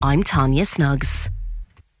I'm Tanya Snuggs.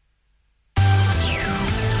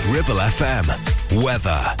 Ribble FM.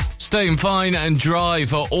 Weather. Staying fine and dry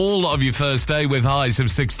for all of your first day with highs of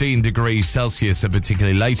 16 degrees Celsius,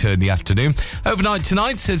 particularly later in the afternoon. Overnight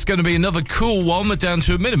tonight, it's going to be another cool one, down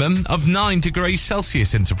to a minimum of 9 degrees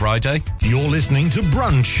Celsius into Friday. You're listening to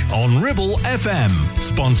Brunch on Ribble FM,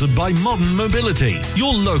 sponsored by Modern Mobility,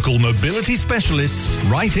 your local mobility specialists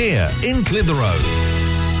right here in Clitheroe.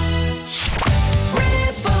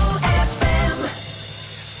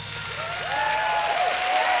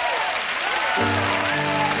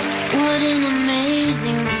 What an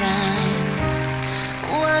amazing time.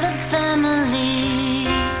 What a family.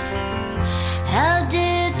 How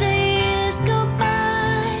did the years go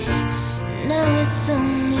by? Now it's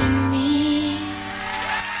only me.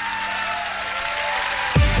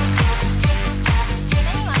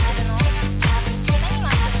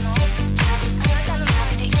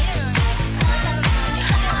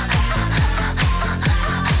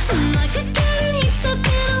 Like a gun, he's stuck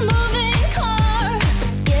in a moving car. A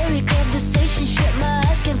scary conversation, shut my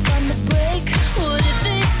eyes, can't find the break. What if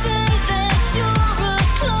they say that you're a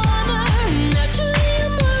climber? Naturally,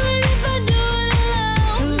 I'm worried if I do it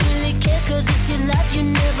alone. Who really cares? 'Cause it's your life, you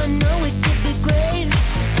never know, it could be great.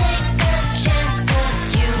 Take a chance, 'cause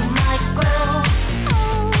you might grow.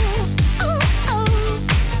 Oh, oh, oh.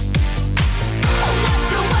 What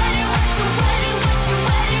you waiting, what you waiting, what you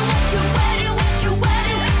waiting, what you waiting, what you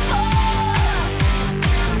waiting for?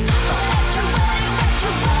 What you waiting, what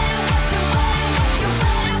you waiting, what you waiting, what you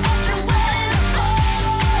waiting, what you waiting for?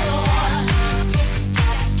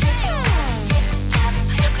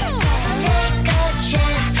 Take a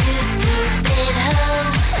chance, you stupid hoe.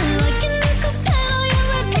 Looking like a pedal, you're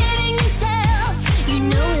repeating yourself. You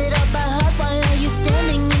know it all by heart, why are you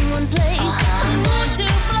standing in one place? I'm born to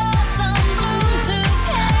blossom, bloom to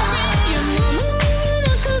carry. Your mama moving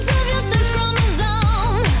up 'cause of your sex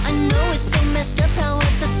chromosome. I know it's so messed up how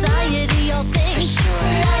our society all thinks.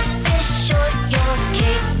 Life is short, you're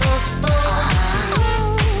capable.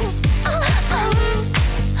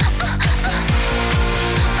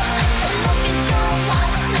 Look at your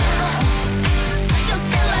watch now. You're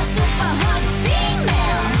still a super hot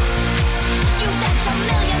female. You got your $1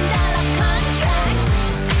 million contract,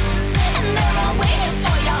 and they're all waiting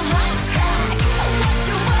for your hot track. What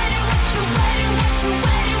you waiting, what you waiting, what you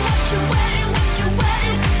waiting, what you waiting, what you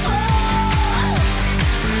waiting for?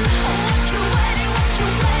 What you waiting, what you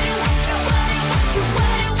waiting, what you waiting, what you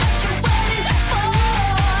waiting, what you waiting for?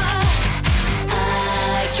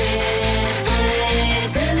 I can't wait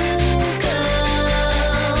to go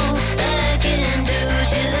back into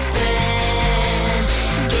Japan.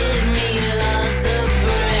 Give me lots of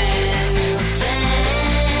brand new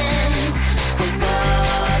fans.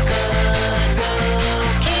 Osaka,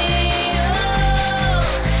 Tokyo,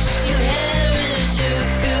 you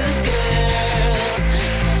Harajuku girls.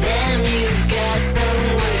 Damn, you've got some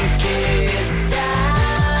wicked style.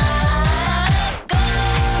 Go,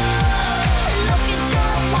 look at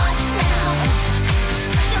your watch now.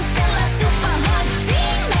 You're still a super hot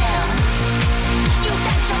female. You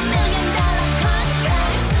got your $1 million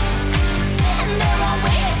contract, and they're all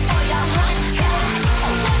waiting for your hot track.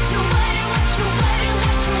 What you waiting, what you waiting,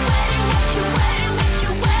 what you waiting, what you waiting, what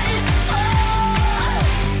you waiting for?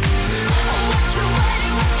 What you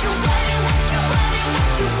waiting, what you waiting, what you waiting,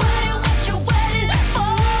 what you waiting, what you waiting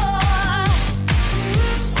for?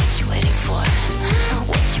 What you waiting for?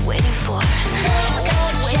 What you waiting for? Take a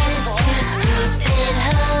chance, you stupid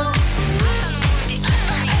hoe. Take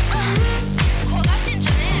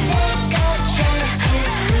a chance, you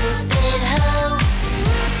stupid hoe.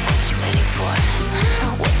 What you waiting for?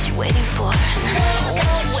 What you waiting for? Take a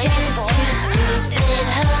chance, you stupid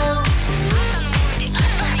hoe. Take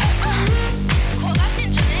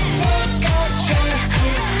a chance,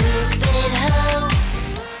 you stupid hoe.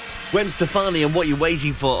 Gwen Stefani and What You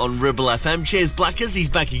Waiting For on Ribble FM. Cheers, Blackers. He's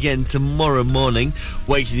back again tomorrow morning,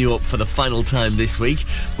 waking you up for the final time this week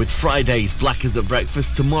with Friday's Blackers at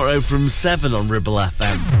Breakfast tomorrow from 7 on Ribble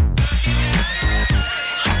FM.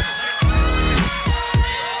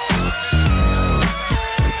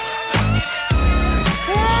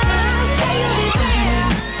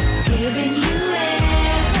 Giving you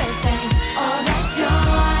everything, all that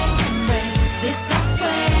joy can bring. This I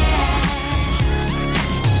swear.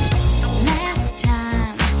 Last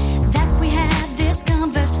time that we had this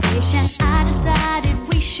conversation, I decided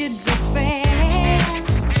we should be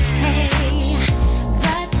friends. Hey,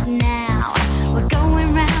 but now we're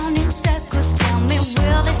going round in circles.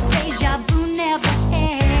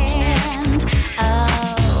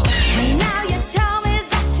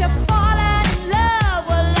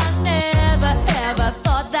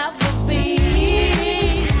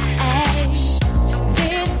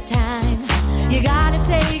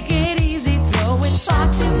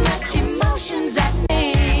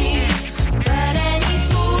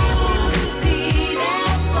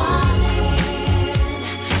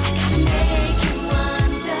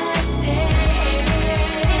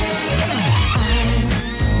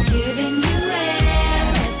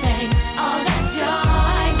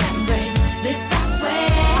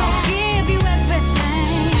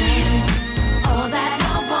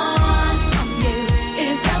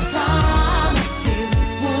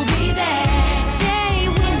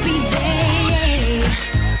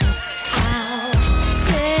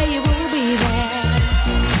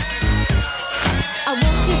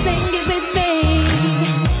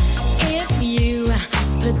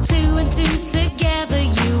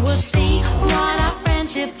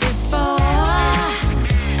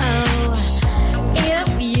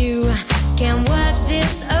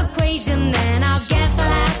 occasion, then I guess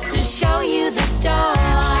I'll have to show you the door.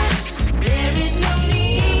 There is no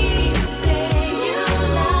need to say you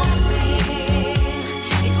love me.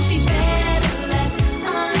 It would be better left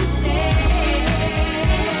unsaid.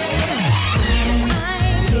 I'm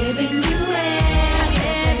giving you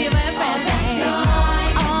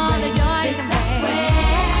all the joy,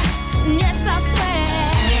 yes I swear.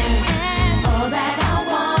 All that I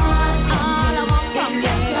want from you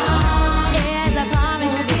is a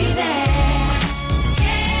promise to be there.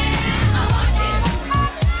 Yeah, I want you.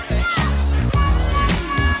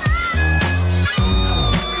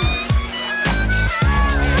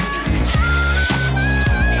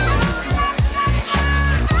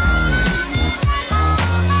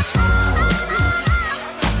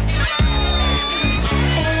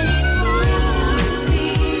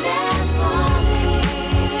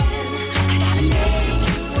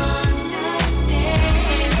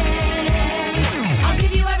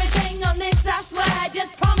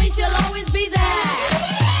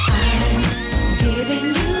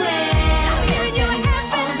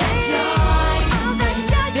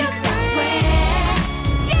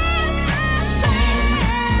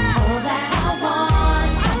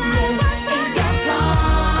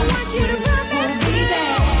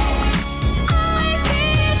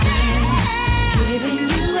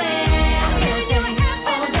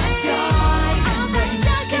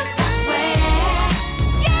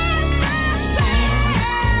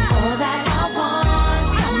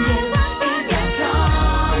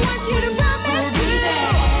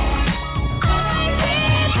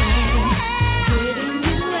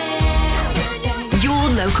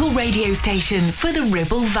 Radio station for the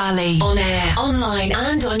Ribble Valley. On air, online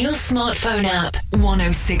and on your smartphone app.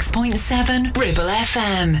 106.7 Ribble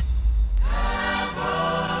FM.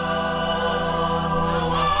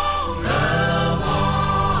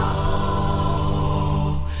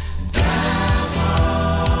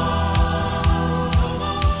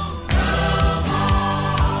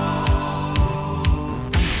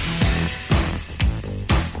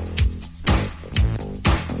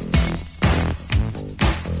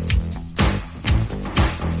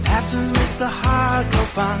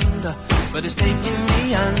 But it's taking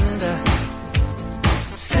me under.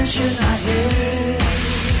 Since you're not here,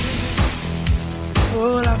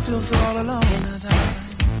 oh, I feel so all alone at times.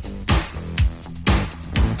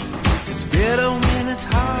 It's bitter when it's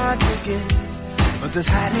hard to get, but this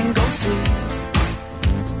hide and go seek,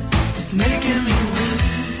 it's making me weak.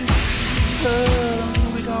 Oh,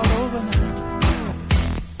 we all over now.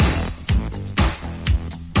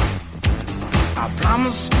 I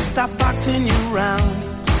promise to stop boxing you round,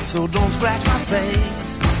 so don't scratch my face.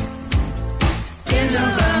 End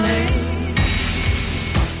of the name.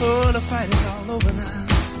 Oh, the fight is all over now.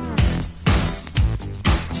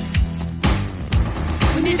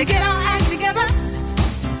 We need to get our act together,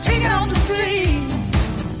 take it off the street,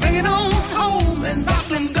 bring it on home and drop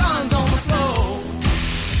them guns on the floor.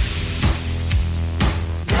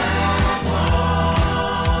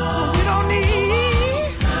 We don't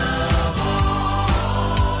need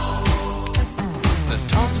the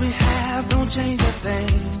talks we have don't change a thing.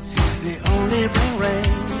 They only bring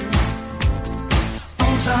rain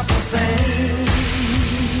on top of pain.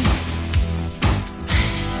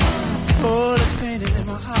 Oh, there's pain in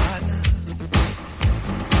my heart now.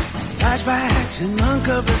 Flashbacks and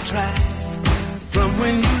uncovered tracks from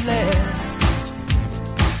when you left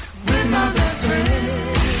with my best friend.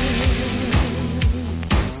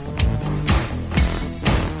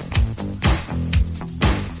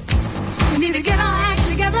 We need to get our act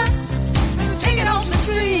together, take it off the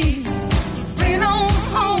street, bring it on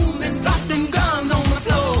home and drop them guns on the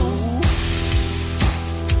floor.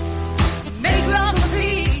 Make love and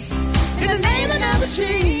peace in the name of never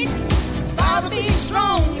cheat. Father, be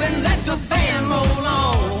strong and let the band roll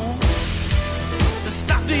on. To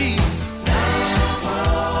stop these.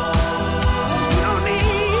 We don't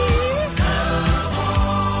need.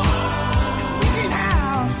 We need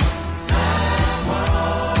out.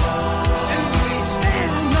 And we can't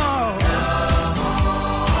stand no.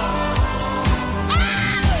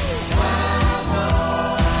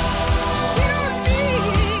 We don't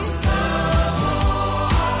need.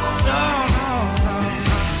 No.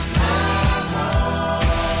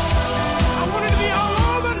 I want it to be all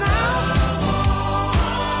over now.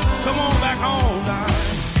 Come on back home, darling.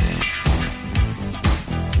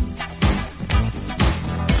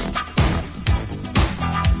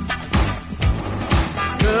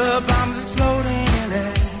 The bombs exploding in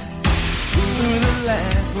there through the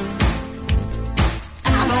last one. I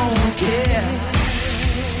don't care.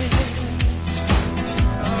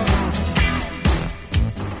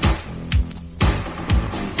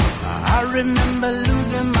 I I remember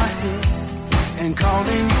losing my head and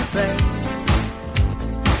calling you back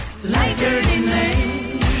like dirty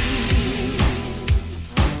name.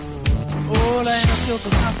 Oh, I ain't a filter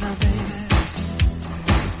top now, baby.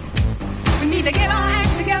 We need to get our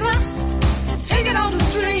act together, take it on the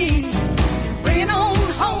streets, bring it on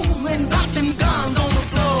home and drop them guns on the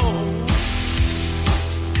floor.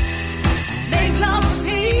 Make love and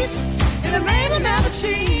peace in the name of never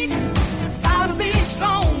cheat. Vow to be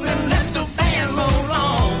strong and let the band roll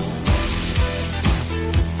on.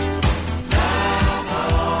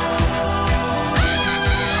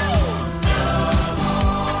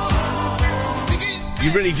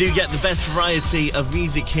 You really do get the best variety of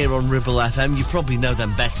music here on Ribble FM. You probably know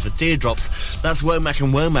them best for Teardrops. That's Womack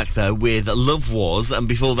and Womack, though, with Love Wars, and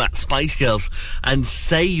before that, Spice Girls and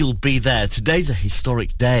Say You'll Be There. Today's a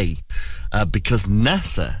historic day because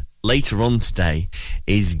NASA, later on today,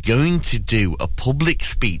 is going to do a public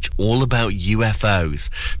speech all about UFOs.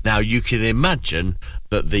 Now, you can imagine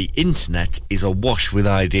that the internet is awash with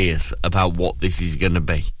ideas about what this is going to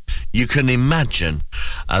be. You can imagine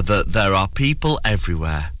that there are people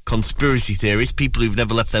everywhere, conspiracy theorists, people who've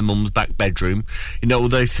never left their mum's back bedroom, you know, all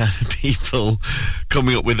those kind of people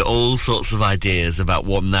coming up with all sorts of ideas about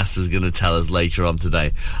what NASA's going to tell us later on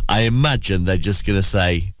today. I imagine they're just going to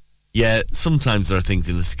say, yeah, sometimes there are things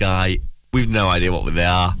in the sky, we've no idea what they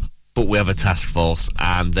are, but we have a task force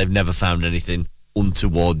and they've never found anything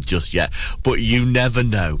untoward just yet. But you never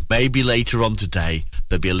know. Maybe later on today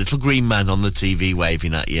there'll be a little green man on the TV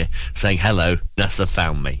waving at you saying, hello, NASA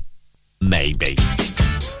found me. Maybe.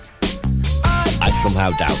 I somehow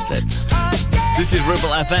doubt it. This is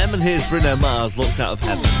Ribble FM and here's Bruno Mars, Locked Out of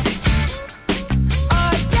Heaven. Yeah.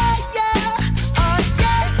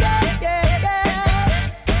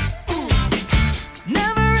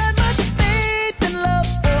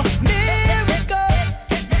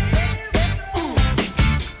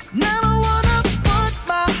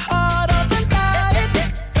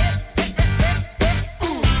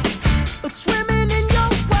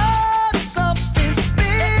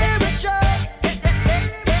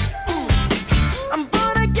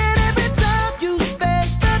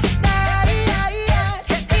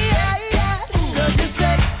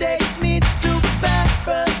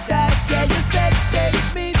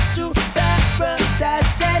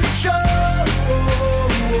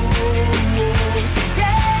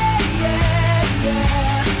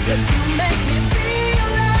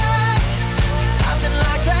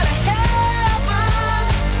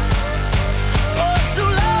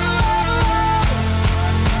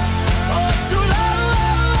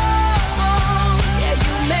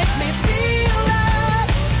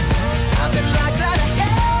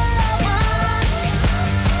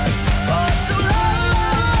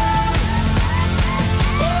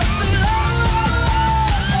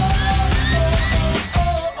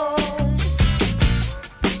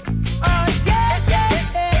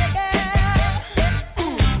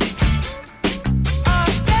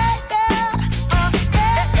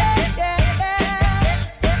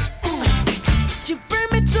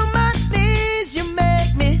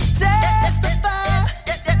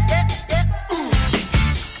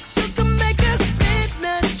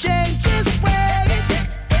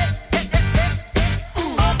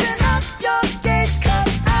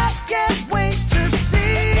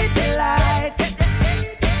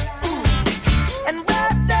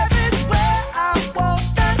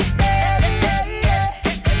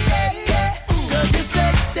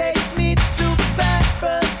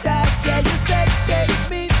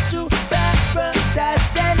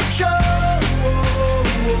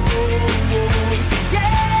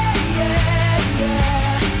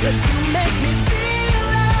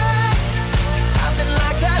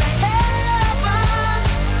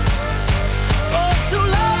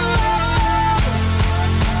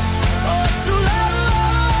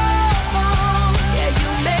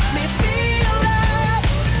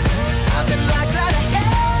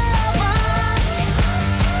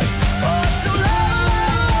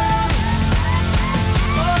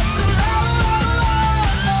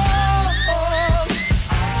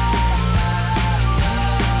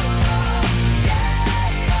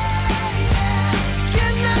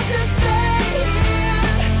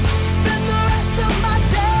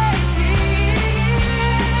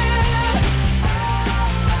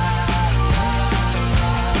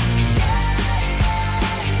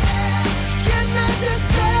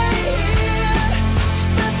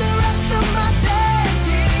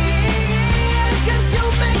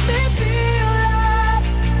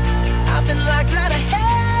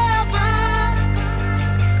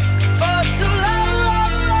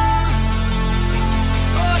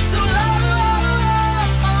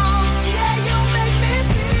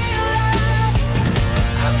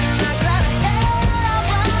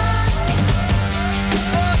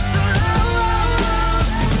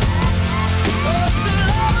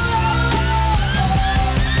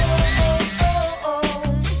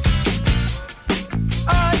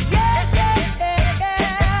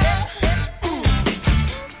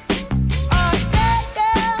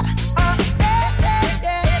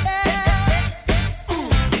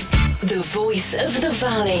 the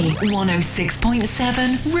Valley.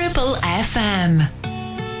 106.7 Ribble FM.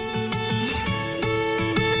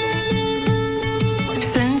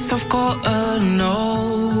 Since I've gotten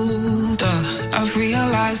older, I've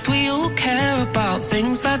realised we all care about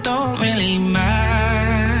things that don't really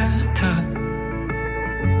matter.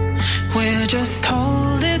 We're just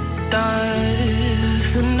told it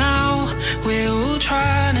does, and now we're all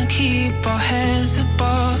trying to keep our heads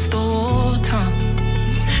above the water.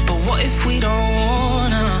 But what if we don't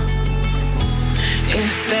wanna?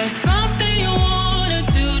 If there's something you wanna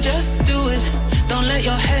do, just do it. Don't let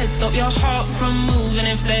your head stop your heart from moving.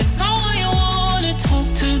 If there's someone you wanna talk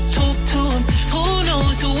to him. Who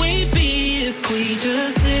knows who we'd be if we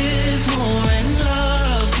just live more and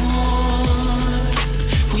love more.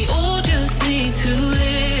 We all just need to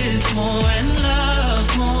live more and love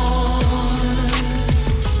more.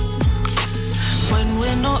 When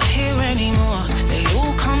we're not here anymore, it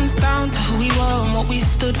all comes down to who we were and what we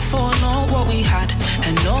stood for, not what we had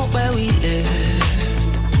and not where we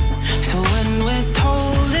lived. So when we're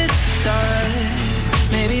told it does,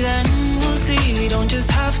 maybe then we'll see we don't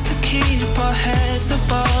just have to keep our heads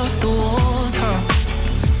above the water.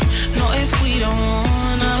 Not if we don't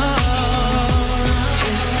wanna.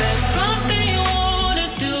 If there's something you wanna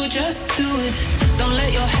do, just do it. Don't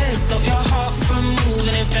let your head stop your heart from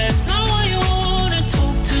moving. If there's someone you wanna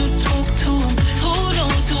talk to him. Who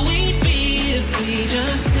knows who we'd be if we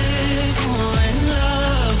just live more and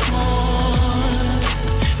love more.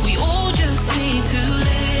 We all just need to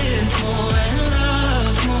live more and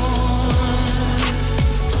love more.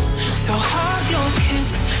 So hug your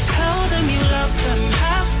kids, tell them you love them,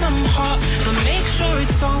 have some heart, but make sure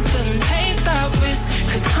it's open, take that risk,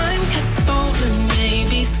 'cause time gets stolen.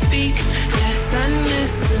 Maybe speak less and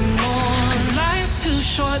listen more, 'cause life's too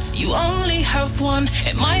short, you only have one.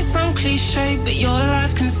 It might sound cliche, but your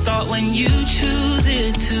life can start when you choose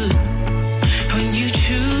it to. When you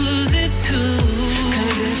choose it to.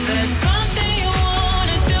 'Cause if there's something you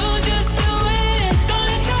wanna do, just do it. Don't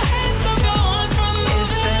let your head stop your heart from moving.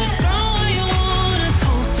 If there's someone you wanna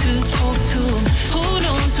talk to him. Who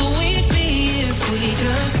knows who we'd be if we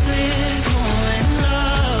just live more and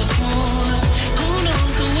love more. Who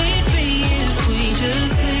knows who we'd be if we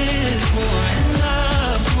just live more and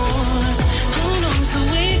love more. Who knows who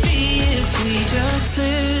we'd be if we just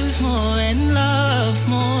live more and love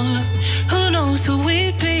more. Who knows who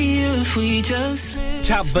we'd be if we just live.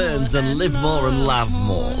 Cat Burns and Live More and Love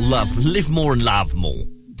More. Live More and Love More.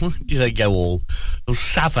 Did they go all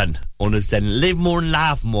seven on us then? Live More and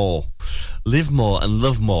Love More. Live More and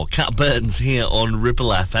Love More. Cat Burns here on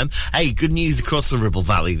Ribble FM. Hey, good news across the Ribble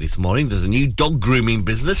Valley this morning. There's a new dog grooming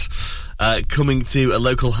business coming to a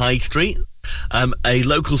local high street. A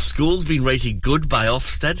local school's been rated good by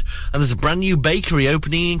Ofsted, and there's a brand new bakery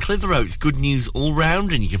opening in Clitheroe. It's good news all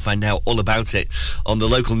round, and you can find out all about it on the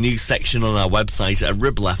local news section on our website at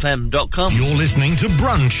ribblefm.com. You're listening to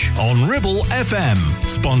Brunch on Ribble FM,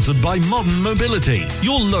 sponsored by Modern Mobility,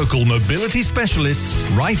 your local mobility specialists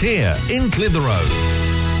right here in Clitheroe.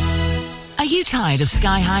 Are you tired of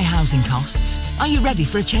sky-high housing costs? Are you ready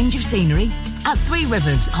for a change of scenery? At Three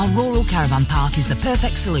Rivers, our rural caravan park is the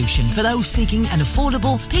perfect solution for those seeking an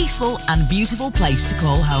affordable, peaceful and beautiful place to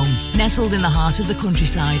call home. Nestled in the heart of the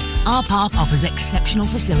countryside, our park offers exceptional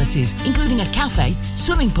facilities, including a cafe,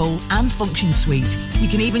 swimming pool and function suite. You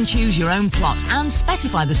can even choose your own plot and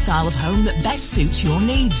specify the style of home that best suits your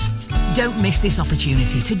needs. Don't miss this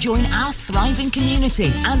opportunity to join our thriving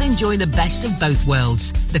community and enjoy the best of both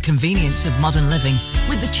worlds. The convenience of modern living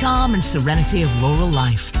with the charm and serenity of rural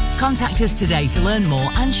life. Contact us today to learn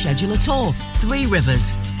more and schedule a tour. Three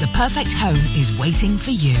Rivers, the perfect home is waiting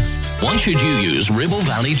for you. Why should you use Ribble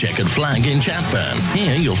Valley Checkered Flag in Chatburn?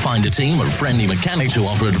 Here you'll find a team of friendly mechanics who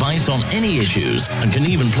offer advice on any issues and can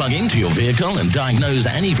even plug into your vehicle and diagnose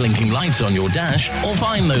any blinking lights on your dash or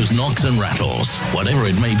find those knocks and rattles. Whatever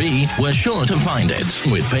it may be, we're sure to find it.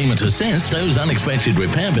 With Payment Assist, those unexpected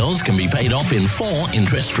repair bills can be paid off in 4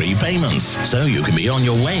 interest-free payments, so you can be on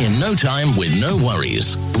your way in no time with no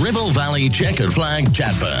worries. Ribble Valley Checkered Flag,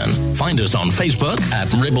 Chatburn. Find us on Facebook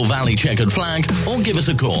at Ribble Valley Checkered Flag or give us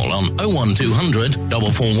a call on 01200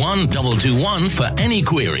 441 221 for any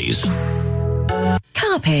queries.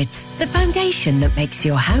 Carpets, the foundation that makes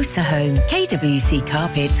your house a home. KWC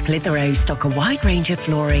Carpets Clitheroe stock a wide range of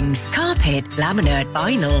floorings, carpet, laminate,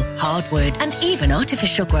 vinyl, hardwood and even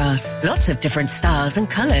artificial grass. Lots of different styles and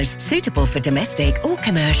colours, suitable for domestic or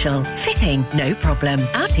commercial. Fitting, no problem.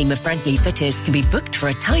 Our team of friendly fitters can be booked for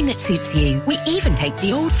a time that suits you. We even take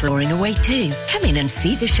the old flooring away too. Come in and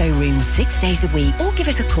see the showroom 6 days a week or give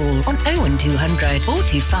us a call on 01200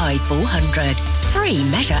 425 400. Free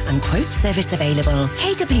measure and quote service available.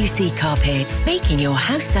 KWC Carpets, making your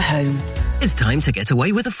house a home. It's time to get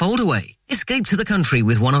away with a foldaway. Escape to the country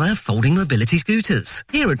with one of our folding mobility scooters.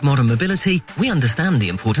 Here at Modern Mobility, we understand the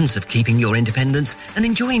importance of keeping your independence and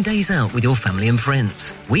enjoying days out with your family and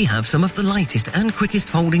friends. We have some of the lightest and quickest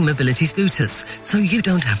folding mobility scooters, so you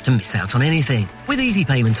don't have to miss out on anything. With easy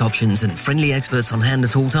payment options and friendly experts on hand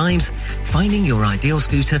at all times, finding your ideal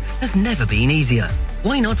scooter has never been easier.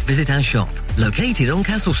 Why not visit our shop, located on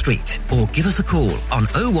Castle Street, or give us a call on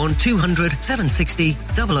 01200 760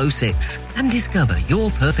 006 and discover your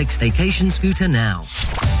perfect staycation scooter now.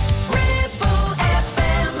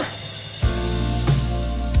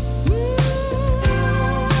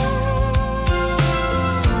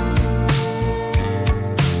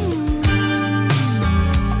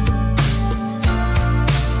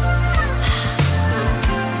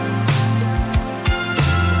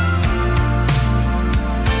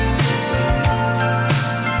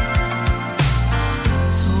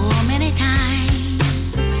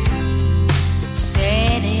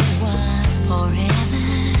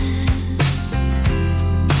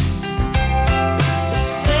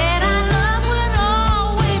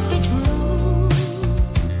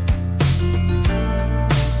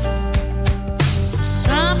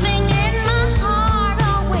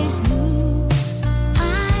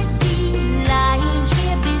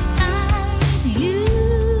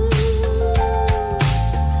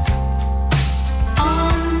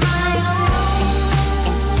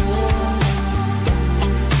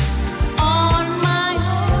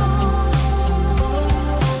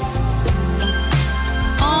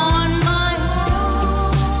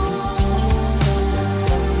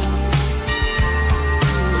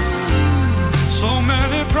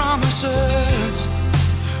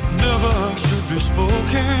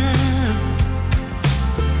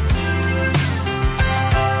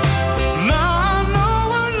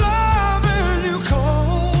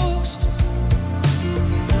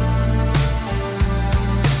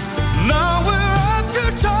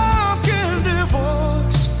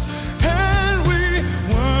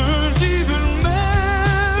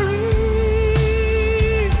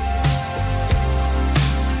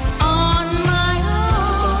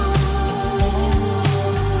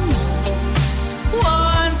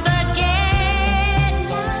 One second.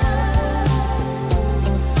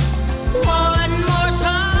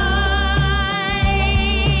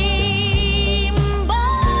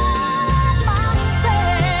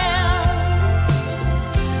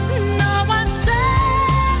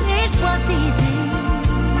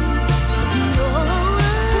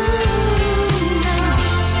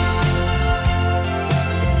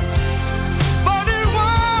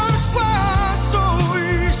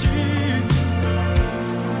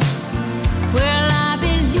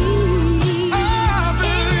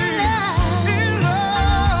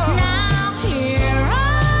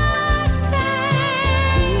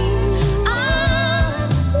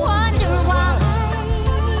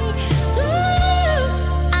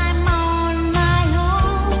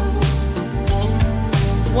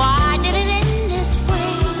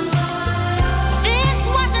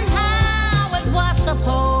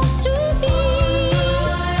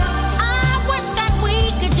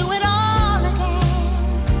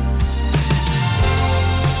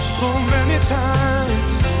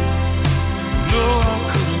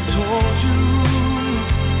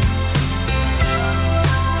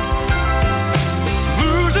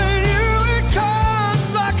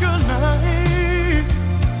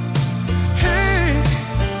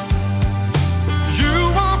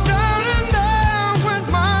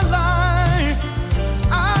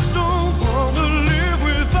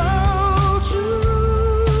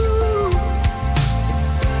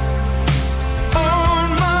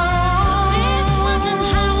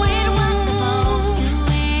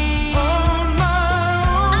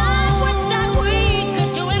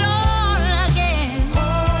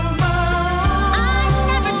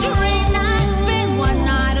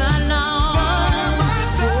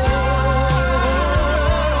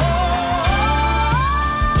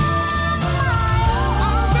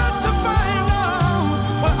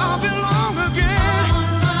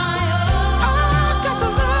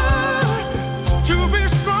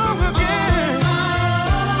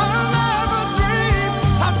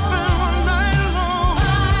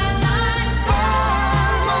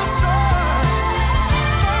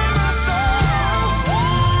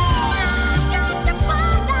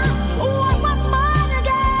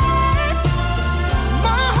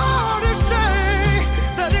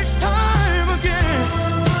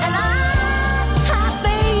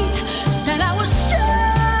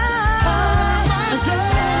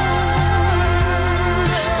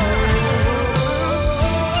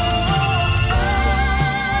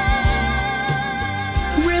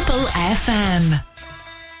 FM.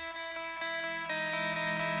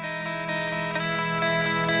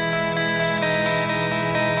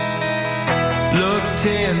 Looked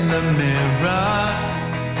in the mirror,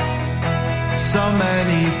 so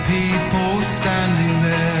many people standing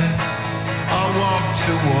there. I walked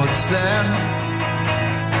towards them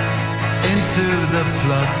into the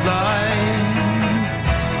floodlights.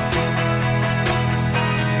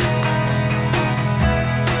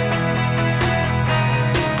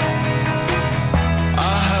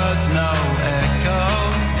 I heard no echo.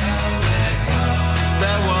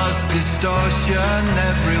 There was distortion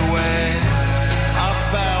everywhere. I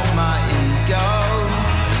felt my ego.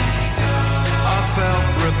 I felt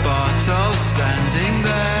Roberto standing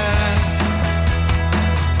there.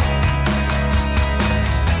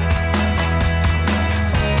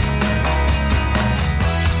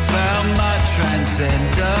 Found my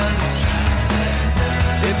transcendence.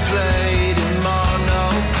 It played in mono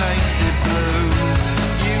painted blue.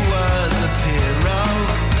 You were the hero.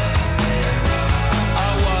 I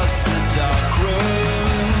was the dark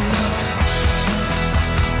room.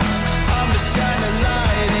 I'm a shining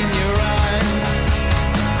light in your eyes.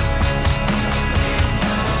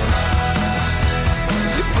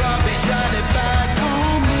 You probably shine it back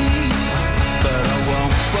on me, but I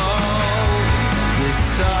won't fall this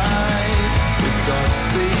time. With God's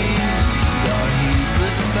speed, I'll heed the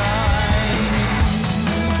sign.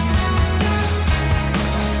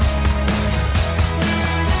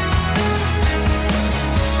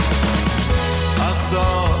 I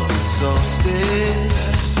saw the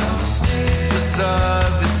solstice, the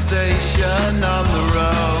service station on the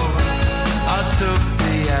road. I took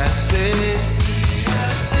the acid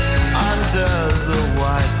under the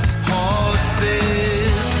white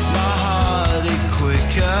horses. My heart it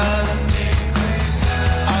quicker.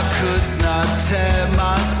 I could not tear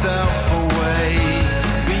myself away.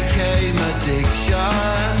 Became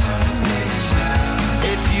addiction.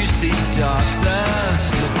 If you see darkness,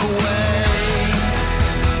 look away.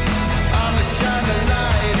 I'm a shining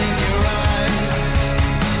light in your eyes.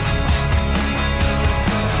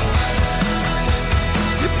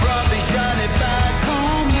 You probably shine it back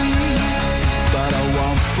on me, but I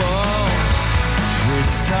won't fall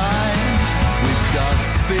this time. With God's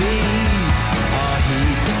speed, I'll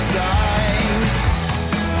heed the signs.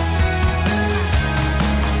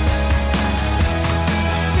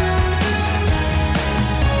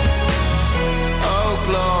 Oh,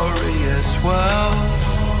 glorious world.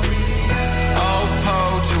 Oh,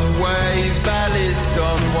 potent wave, valleys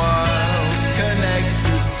gone wild. Connect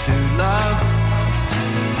us to love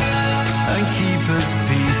and keep us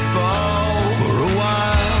peaceful for a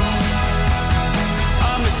while.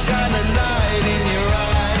 I'm a shining light in your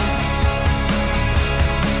eyes.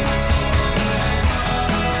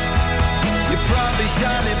 You probably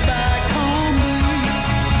shine it back on me,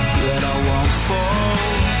 but I won't fall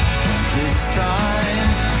this time.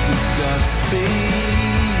 With God's speed,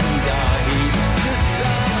 I'll heed the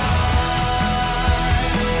sign.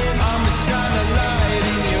 I'm a shining light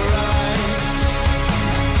in your eyes.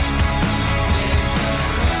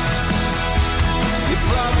 You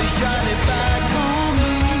probably shine it back on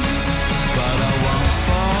me, but I won't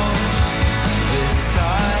fall this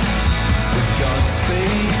time. With God's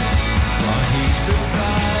speed, I'll heed the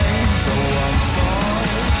signs. I won't fall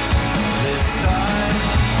this time.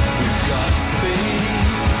 With God's speed,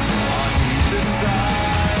 I'll heed the signs.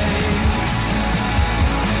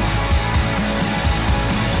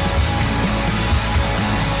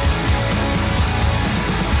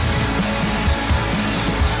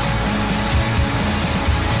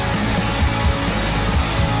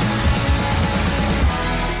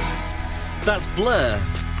 That's Blur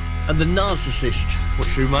and The Narcissist,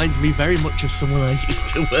 which reminds me very much of someone I used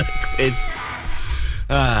to work with.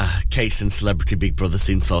 Case and Celebrity Big Brother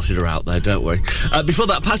soon sorted her out there, don't worry. Before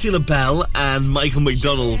that, Patti LaBelle and Michael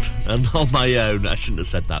McDonald, and On My Own. I shouldn't have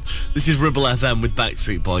said that. This is Ribble FM with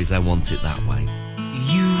Backstreet Boys, I Want It That Way.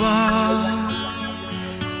 You are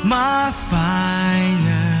my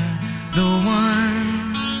fire, the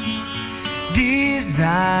one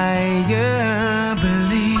desire,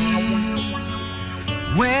 believe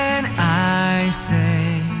when I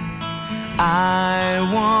say I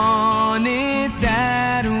want it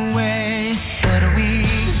that way. But we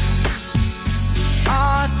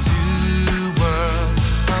are two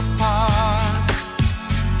worlds apart,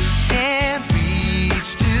 can't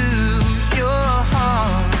reach to your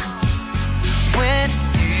heart when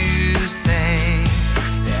you say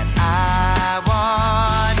that I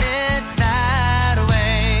want it that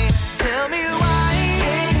way. Tell me why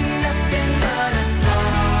ain't nothing but a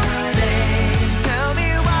heartache. Tell me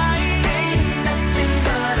why ain't nothing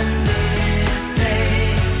but a day.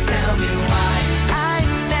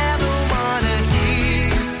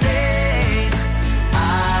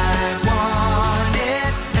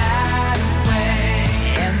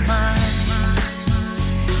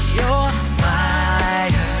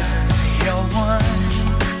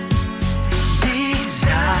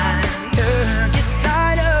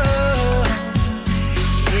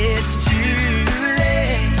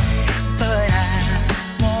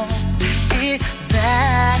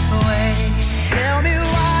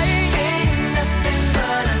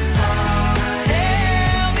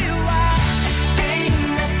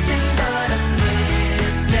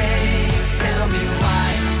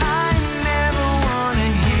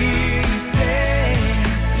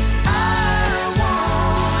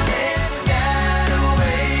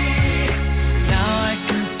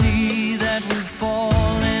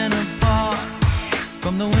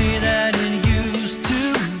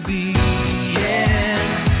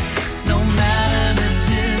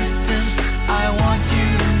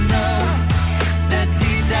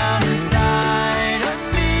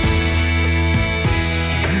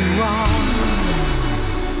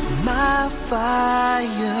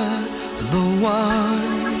 fire, the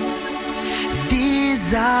one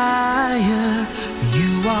desire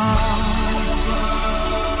you are.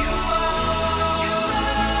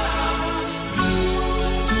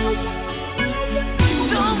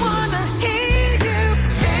 Don't wanna hear you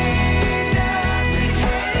say nothing,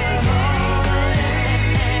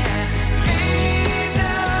 ain't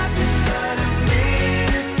nothing but a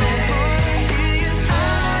mistake. I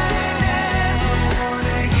never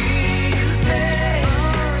wanna hear you say,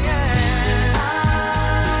 I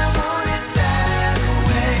want it that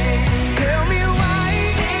way. Tell me why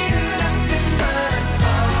ain't nothing but a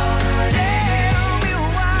heart. Tell me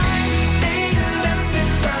why ain't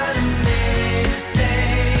nothing but a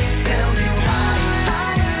mistake. Tell me why I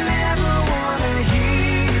never wanna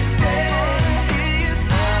hear you say, I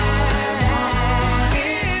want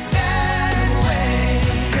it that way.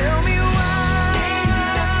 Tell me why ain't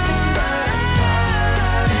nothing but a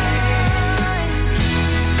heart.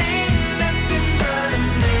 Ain't nothing but a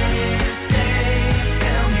mistake.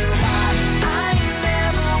 Tell me why I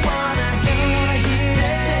never wanna hear you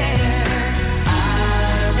say, I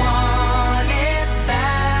want it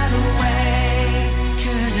that way.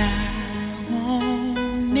 'Cause I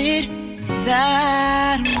want it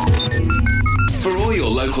that way. For all your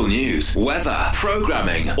local news, weather,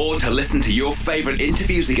 programming, or to listen to your favourite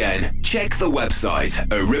interviews again, check the website at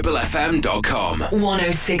ribblefm.com.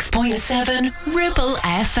 106.7 Ribble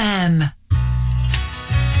FM.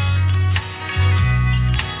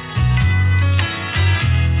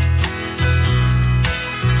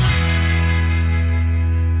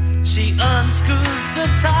 She unscrews the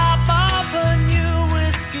top of a new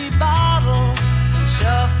whiskey bottle and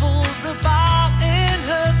shuffles about in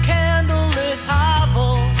her candlelit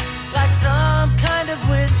hovel like some kind of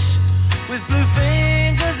witch with blue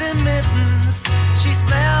fingers and mittens. She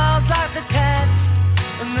smells like the cat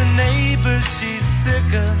and the neighbors she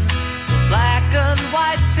sickens. The black and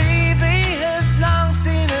white TV has long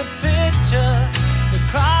seen a picture. The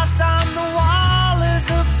cross on the wall is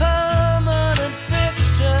a permanent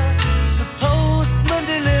fixture. The postman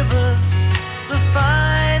delivers the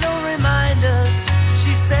final reminders.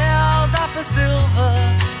 She sells off a silver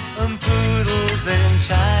and poodles in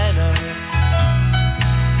China.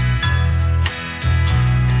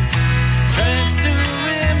 Drinks to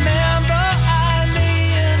remember I, me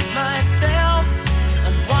and myself,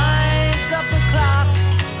 and winds up the clock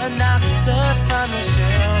and knocks dust on the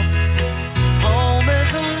shelf. Home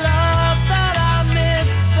is a love that I miss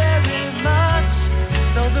very much,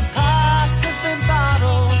 so the past has been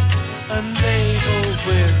bottled and labeled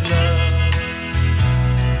with love.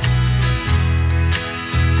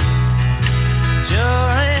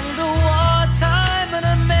 During the wartime, an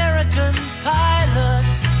American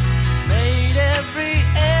pilot made every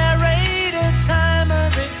air raid a time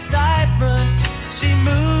of excitement. She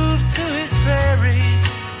moved to his prairie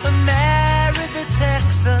and married the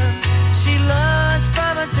Texan. She learned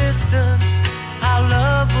from a distance how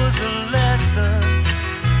love was a lesson.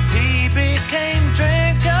 He became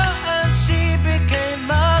drinker and she became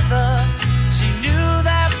mother. She knew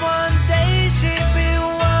that one day she'd be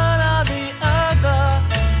one or the other.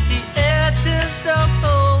 He ate himself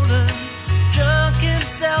old and drunk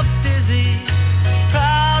himself dizzy.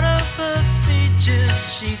 Proud of her features,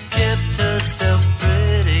 she kept herself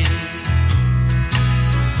pretty.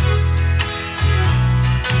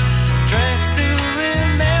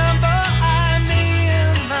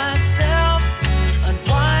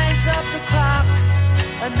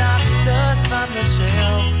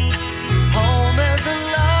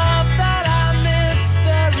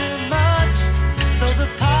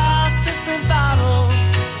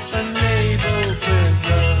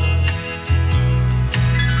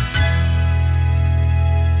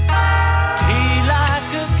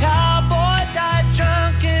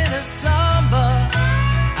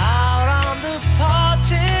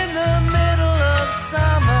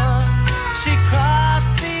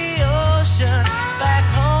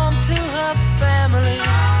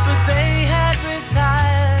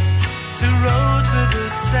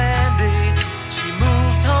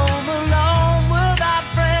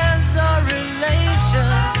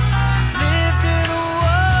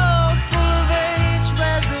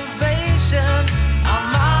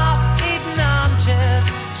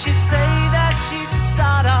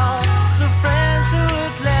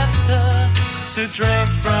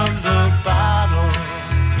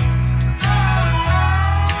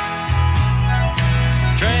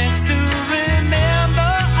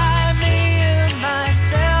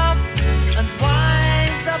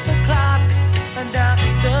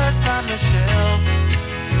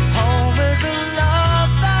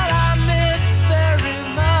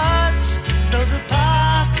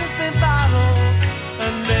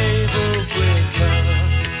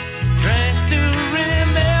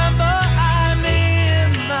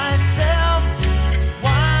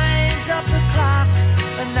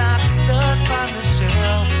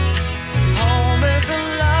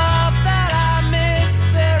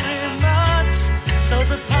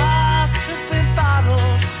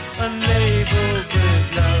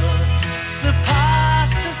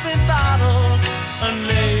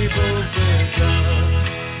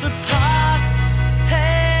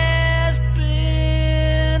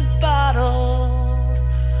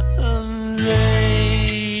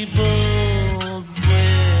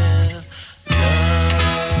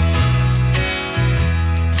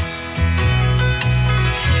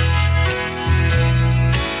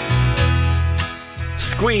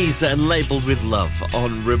 Squeeze and Labelled with Love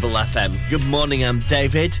on Ribble FM. Good morning, I'm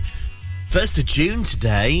David. 1st of June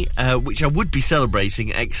today, which I would be celebrating,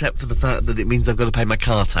 except for the fact that it means I've got to pay my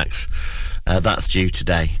car tax. That's due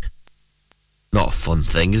today. Not a fun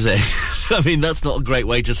thing, is it? I mean, that's not a great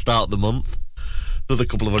way to start the month. Another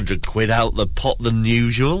couple of £100 out the pot than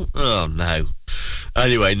usual. Oh, no.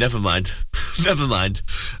 Anyway, never mind. Never mind.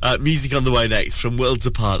 Music on the way next from Worlds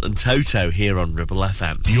Apart and Toto here on Ribble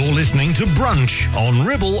FM. You're listening to Brunch on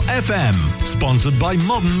Ribble FM, sponsored by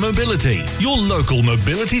Modern Mobility, your local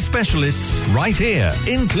mobility specialists right here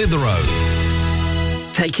in Clitheroe.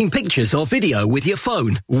 Taking pictures or video with your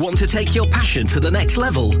phone? Want to take your passion to the next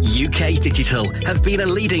level? UK Digital have been a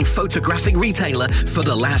leading photographic retailer for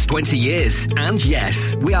the last 20 years. And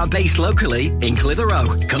yes, we are based locally in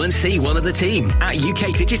Clitheroe. Come and see one of the team at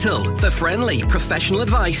UK Digital for friendly, professional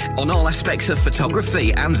advice on all aspects of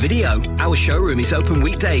photography and video. Our showroom is open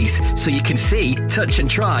weekdays, so you can see, touch and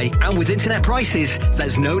try. And with internet prices,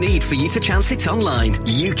 there's no need for you to chance it online.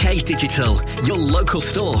 UK Digital, your local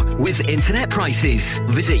store with internet prices.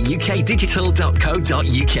 Visit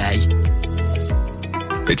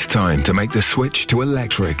ukdigital.co.uk. It's time to make the switch to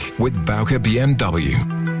electric with Bowker BMW.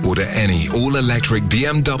 Order any all-electric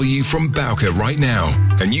BMW from Bowker right now,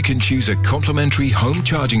 and you can choose a complimentary home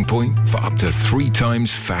charging point for up to 3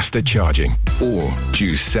 times faster charging. Or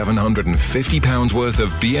choose £750 worth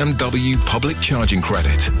of BMW public charging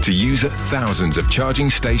credit to use at thousands of charging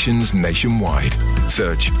stations nationwide.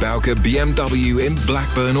 Search Bowker BMW in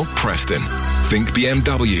Blackburn or Preston. Think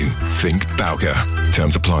BMW. Think Bowker.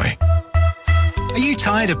 Terms apply. Are you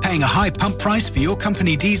tired of paying a high pump price for your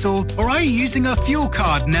company diesel? Or are you using a fuel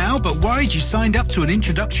card now but worried you signed up to an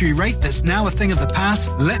introductory rate that's now a thing of the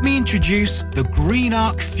past? Let me introduce the Green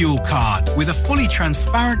Arc Fuel Card. With a fully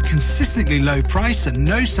transparent, consistently low price and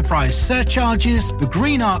no surprise surcharges, the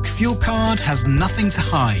Green Arc Fuel Card has nothing to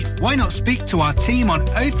hide. Why not speak to our team on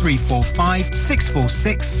 0345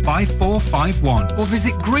 646 5451 or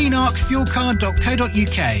visit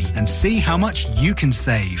greenarcfuelcard.co.uk and see how much you can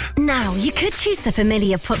save. Now, you could choose the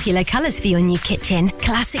familiar popular colours for your new kitchen.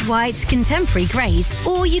 Classic whites, contemporary greys.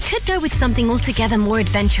 Or you could go with something altogether more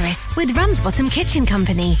adventurous with Ramsbottom Kitchen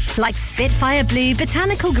Company. Like Spitfire Blue,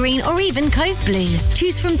 Botanical Green or even Cove Blue.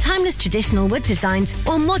 Choose from timeless traditional wood designs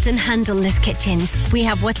or modern handleless kitchens. We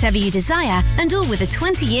have whatever you desire and all with a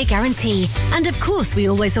 20-year guarantee. And of course, we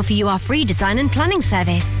always offer you our free design and planning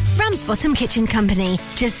service. Ramsbottom Kitchen Company.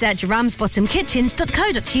 Just search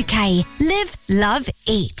ramsbottomkitchens.co.uk. Live, love,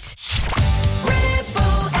 eat.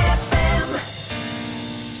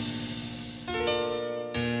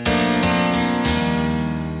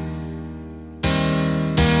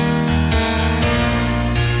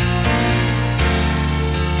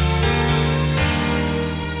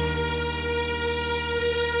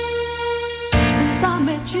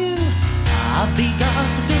 I've begun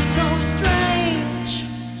to feel so strange.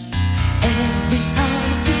 Every time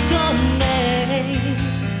I speak your name,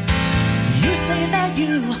 you say that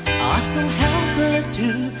you are so helpless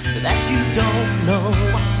too, that you don't know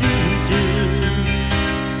what to do.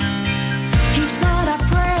 Each night I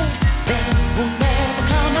pray there will never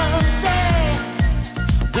come a day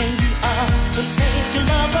when you will take your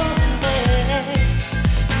love away.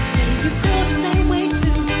 Say you feel the same way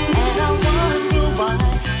too, and I wonder why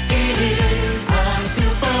it is. Love.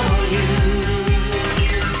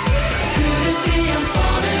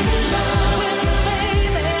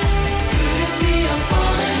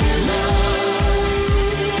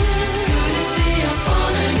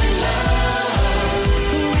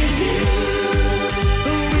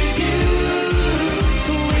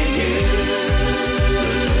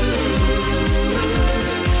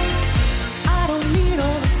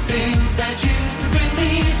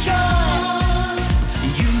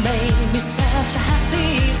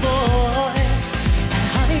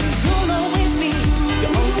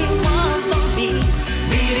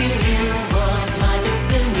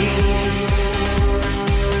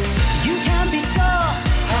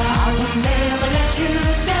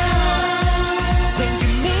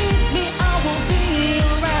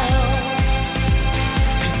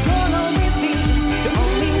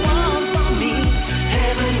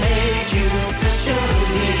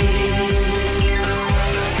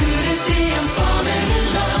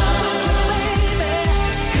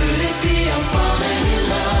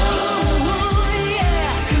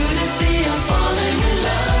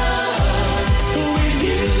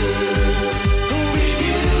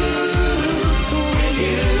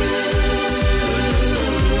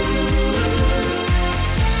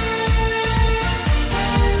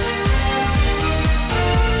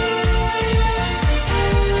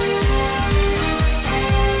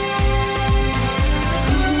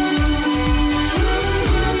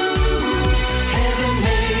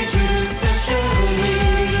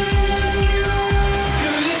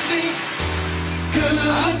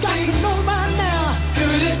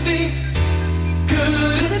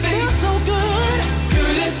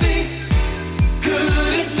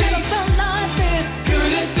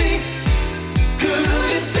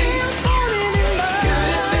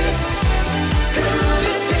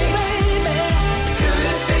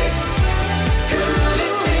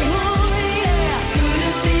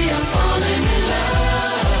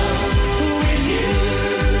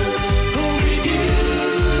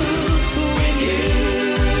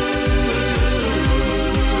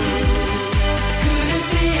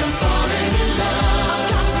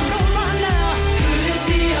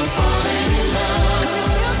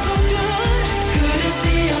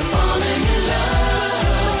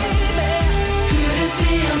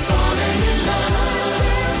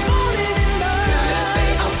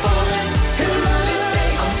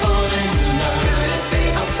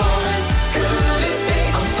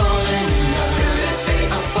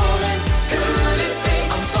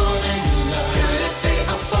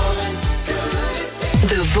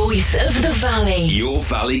 voice of the valley. Your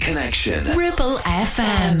Valley Connection. Ribble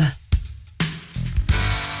FM.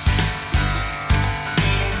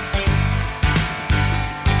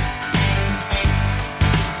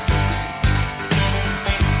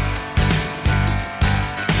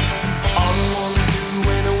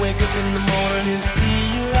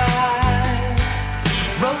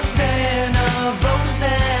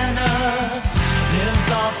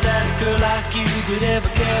 Could ever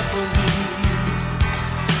care for me,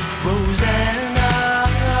 Rosanna.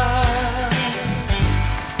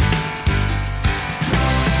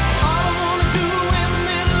 All I wanna do in the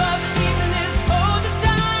middle of the evening is hold you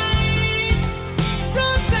tight,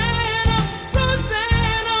 Rosanna,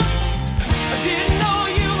 Rosanna. I didn't know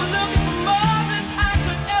you were looking for more than I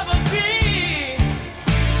could ever be.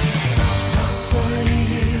 How many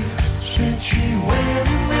years since you went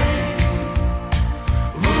away,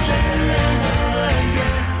 Rosanna?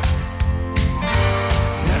 Yeah.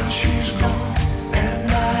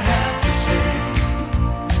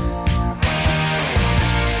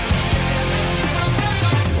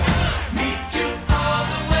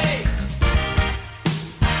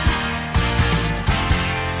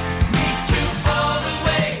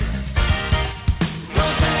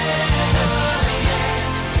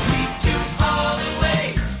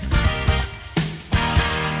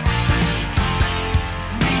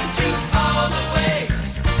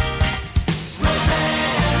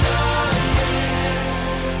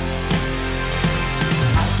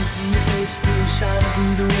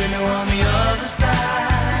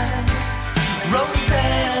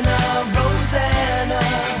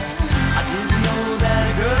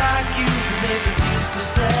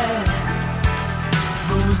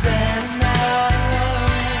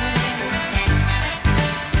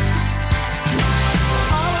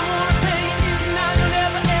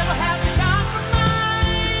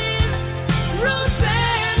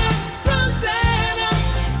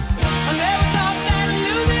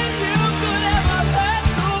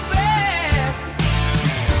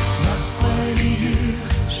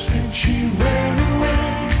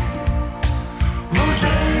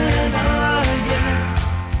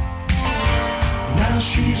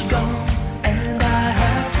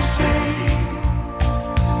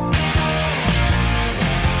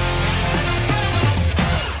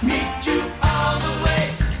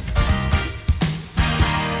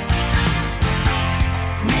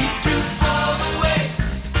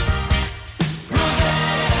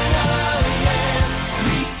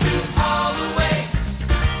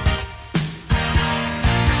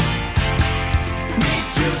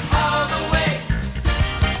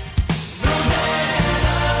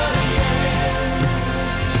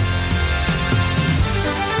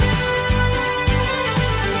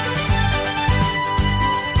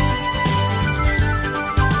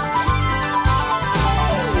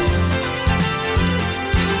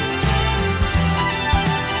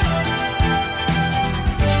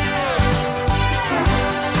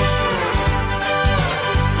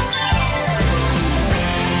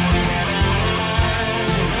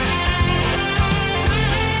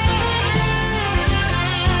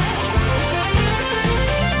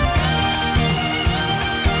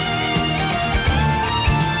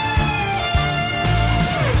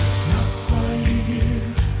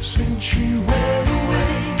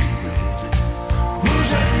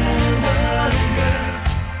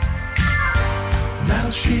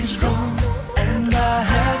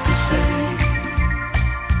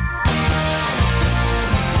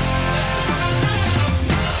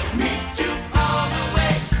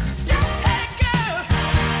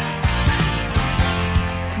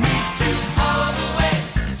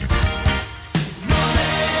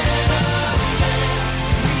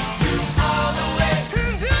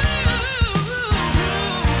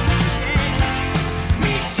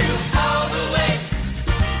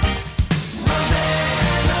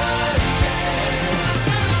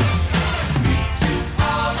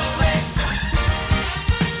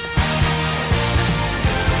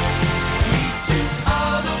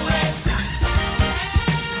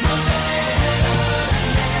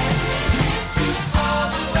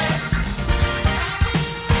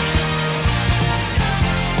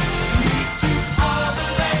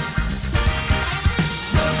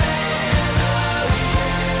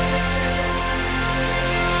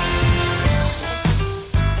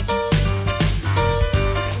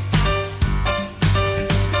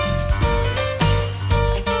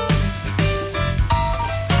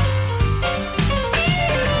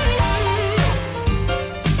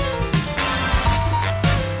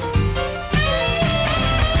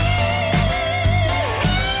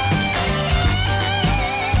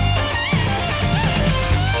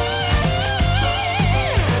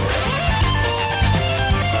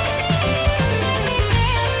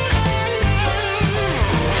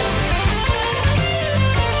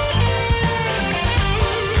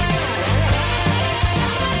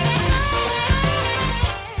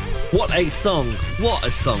 What a song. What a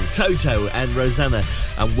song. Toto and Rosanna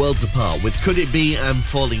and Worlds Apart with Could It Be I'm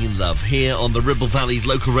Falling in Love here on the Ribble Valley's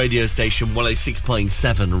local radio station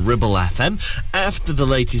 106.7 Ribble FM. After the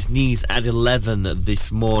latest news at 11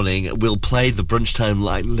 this morning, we'll play the Brunch Time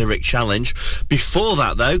Lyric Challenge. Before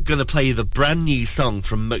that, though, going to play you the brand new song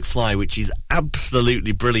from McFly, which is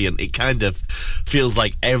absolutely brilliant. It kind of feels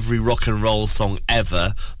like every rock and roll song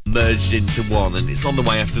ever merged into one, and it's on the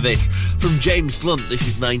way after this. From James Blunt, this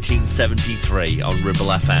is 1973 on Ribble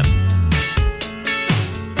FM.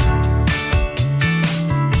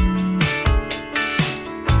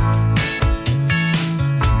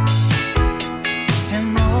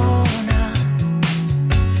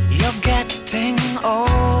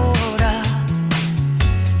 Older,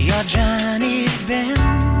 your journey's been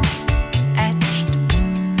etched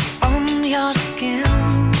on your skin.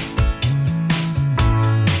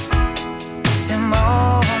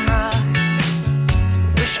 Simona,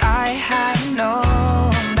 wish I had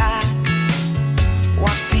known that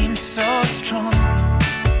what seemed so strong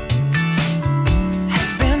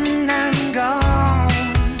has been and gone.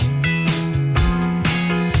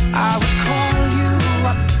 I would call you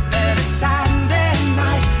up every Saturday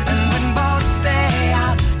night, and we'd both stay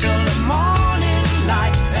out till the morning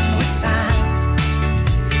light, and we sang,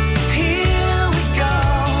 here we go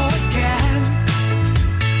again.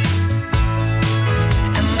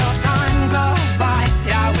 And though time goes by,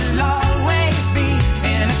 I will always be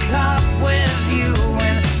in a club with you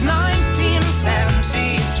in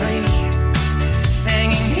 1973,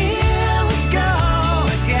 singing, here we go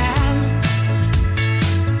again.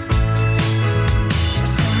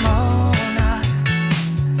 Simona,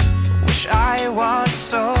 wish I was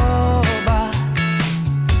sober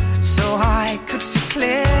so I could see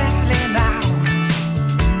clearly now.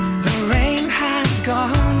 The rain has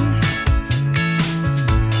gone.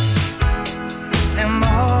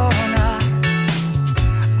 Simona,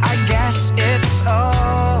 I guess it's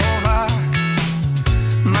over.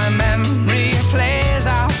 My memory plays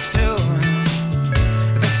out to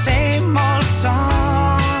the same old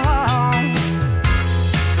song.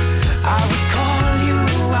 I would call you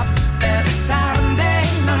up every Saturday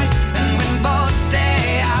night, and we'd both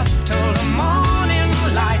stay out till the morning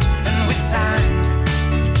light, and we sang,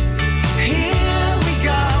 here we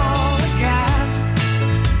go again.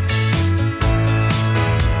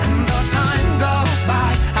 And though time goes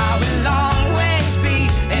by, I will always be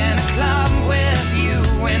in a club with you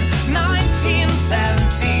in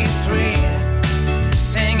 1973,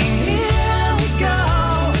 singing, here we go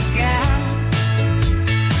again.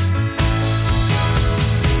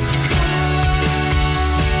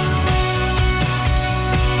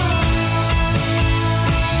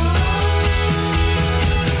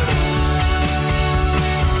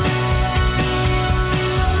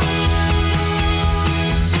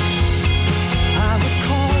 I would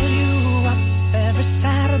call you up every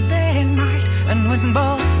Saturday night, and we'd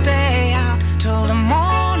both stay out till the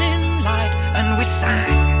morning light, and we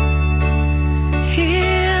sang,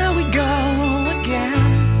 here we go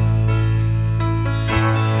again.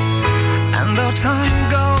 And though time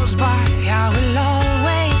goes by, I will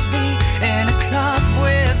always be in a club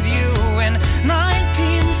with you in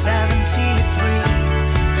 1973,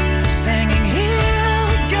 singing, here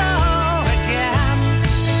we go again.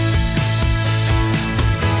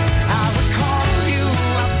 I would call you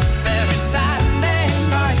up every Saturday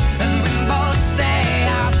night, and we'd both stay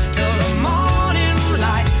out till the morning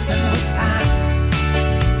light, and we sang,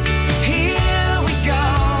 here we go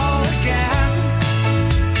again.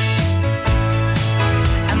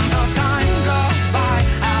 And though time goes by,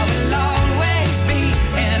 I will always be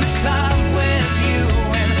in a club with you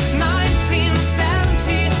in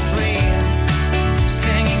 1973,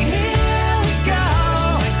 singing, here we go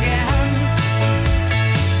again.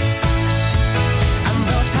 And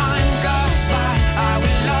though time goes by, I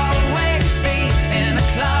will always be in a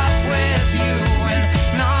club with you in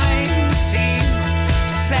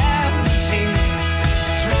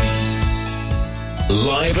 1973.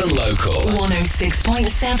 Live and local.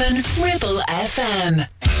 106.7 Ribble FM.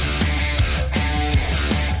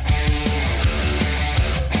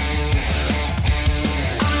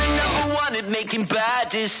 I'm the number one at making bad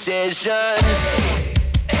decisions.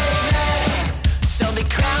 So they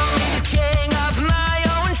crown me the king of my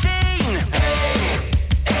own scene.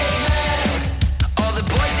 All the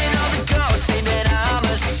boys and all the girls say that I'm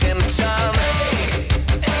a symptom.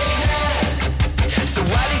 So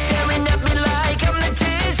why they staring at me like I'm the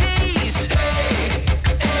disease?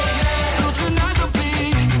 So tonight there'll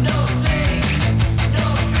be no sleep, no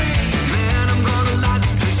dream. Man, I'm gonna light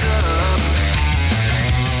this place up.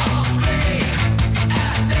 I'll scream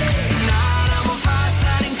at this. Tonight I'm on fire.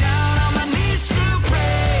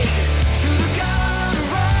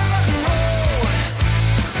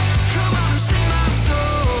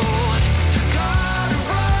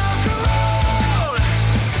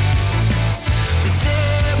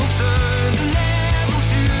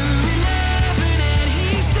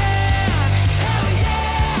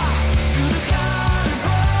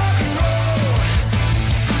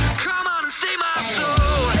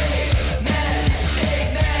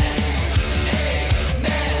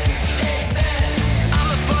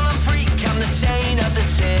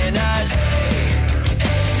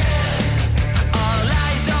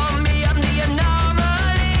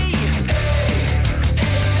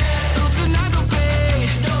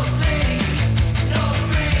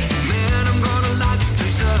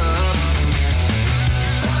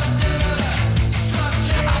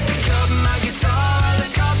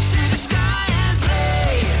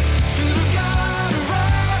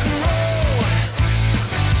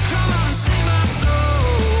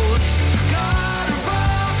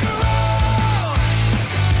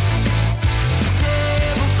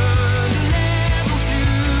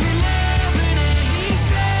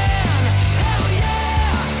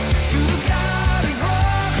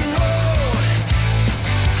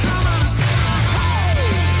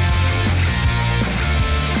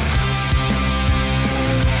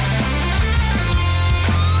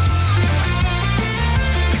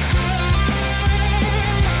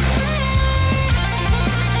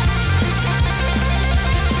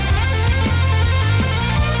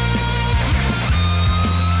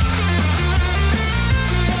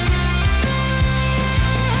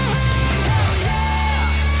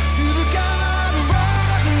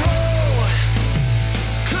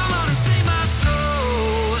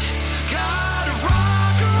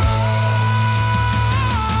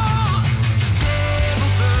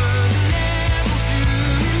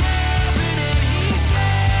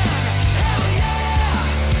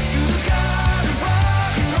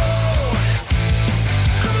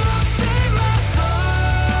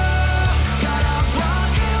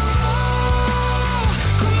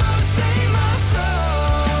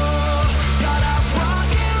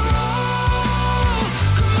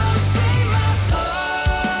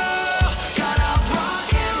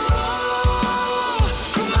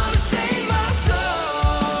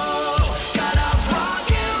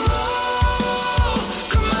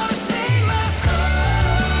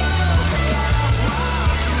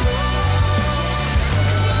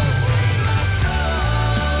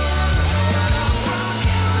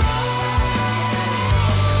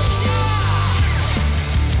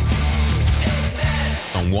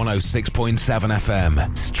 106.7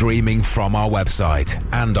 FM, streaming from our website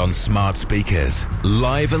and on smart speakers.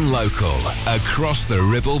 Live and local, across the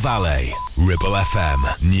Ribble Valley. Ribble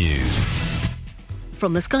FM News.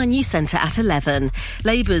 From the Sky News Centre at 11.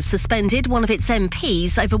 Labour's suspended one of its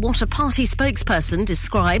MPs over what a party spokesperson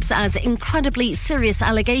describes as incredibly serious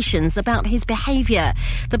allegations about his behaviour.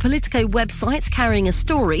 The Politico website's carrying a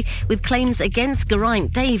story with claims against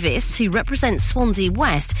Geraint Davis, who represents Swansea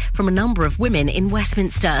West, from a number of women in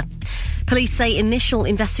Westminster. Police say initial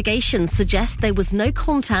investigations suggest there was no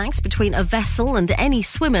contact between a vessel and any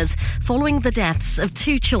swimmers following the deaths of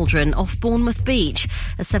 2 children off Bournemouth Beach.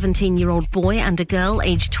 A 17-year-old boy and a girl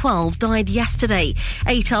aged 12 died yesterday.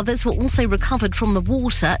 8 others were also recovered from the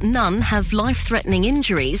water. None have life-threatening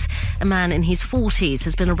injuries. A man in his 40s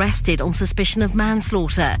has been arrested on suspicion of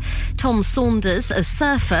manslaughter. Tom Saunders, a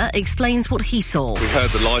surfer, explains what he saw. We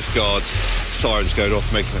heard the lifeguards sirens going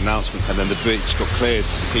off, making an announcement, and then the beach got cleared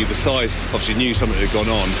either side. Obviously knew something had gone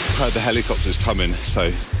on. Heard the helicopters coming,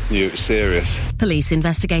 so knew it was serious. Police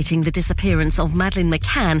investigating the disappearance of Madeleine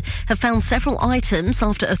McCann have found several items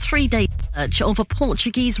after a 3-day search of a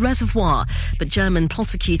Portuguese reservoir, but German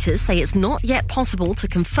prosecutors say it's not yet possible to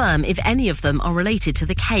confirm if any of them are related to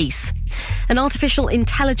the case. And artificial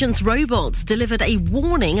intelligence robots delivered a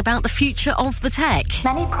warning about the future of the tech.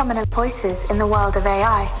 Many prominent voices in the world of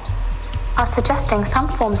AI are suggesting some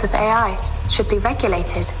forms of AI should be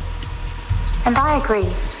regulated. And I agree.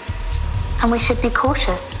 And we should be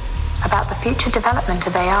cautious about the future development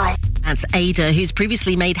of AI. That's Ada, who's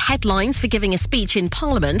previously made headlines for giving a speech in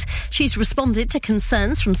Parliament. She's responded to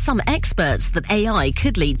concerns from some experts that AI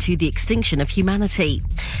could lead to the extinction of humanity.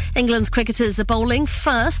 England's cricketers are bowling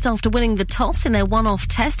first after winning the toss in their one-off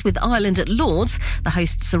test with Ireland at Lord's. The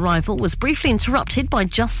hosts' arrival was briefly interrupted by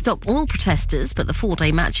Just Stop Oil protesters, but the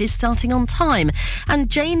 4-day match is starting on time. And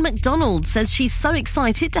Jane McDonald says she's so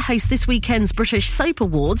excited to host this weekend's British Soap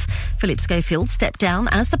Awards. Philip Schofield stepped down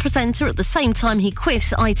as the presenter at the same time he quit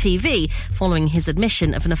ITV, following his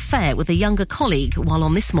admission of an affair with a younger colleague while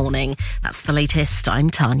on This Morning. That's the latest. I'm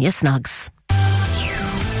Tanya Snuggs.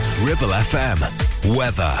 Ribble FM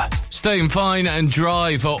weather. Staying fine and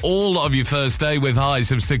dry for all of your first day with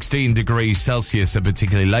highs of 16 degrees Celsius, and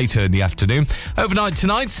particularly later in the afternoon. Overnight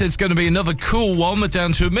tonight, it's going to be another cool one,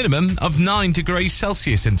 down to a minimum of 9 degrees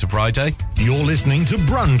Celsius into Friday. You're listening to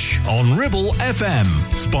Brunch on Ribble FM,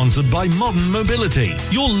 sponsored by Modern Mobility,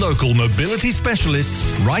 your local mobility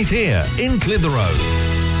specialists right here in Clitheroe.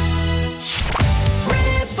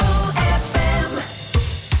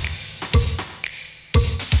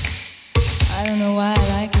 I don't know why I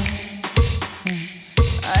like it.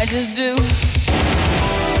 I just do.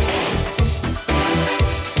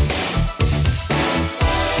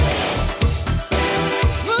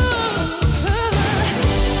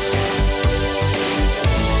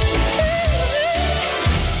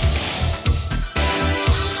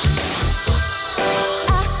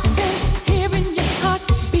 Hearing your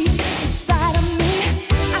heartbeat inside of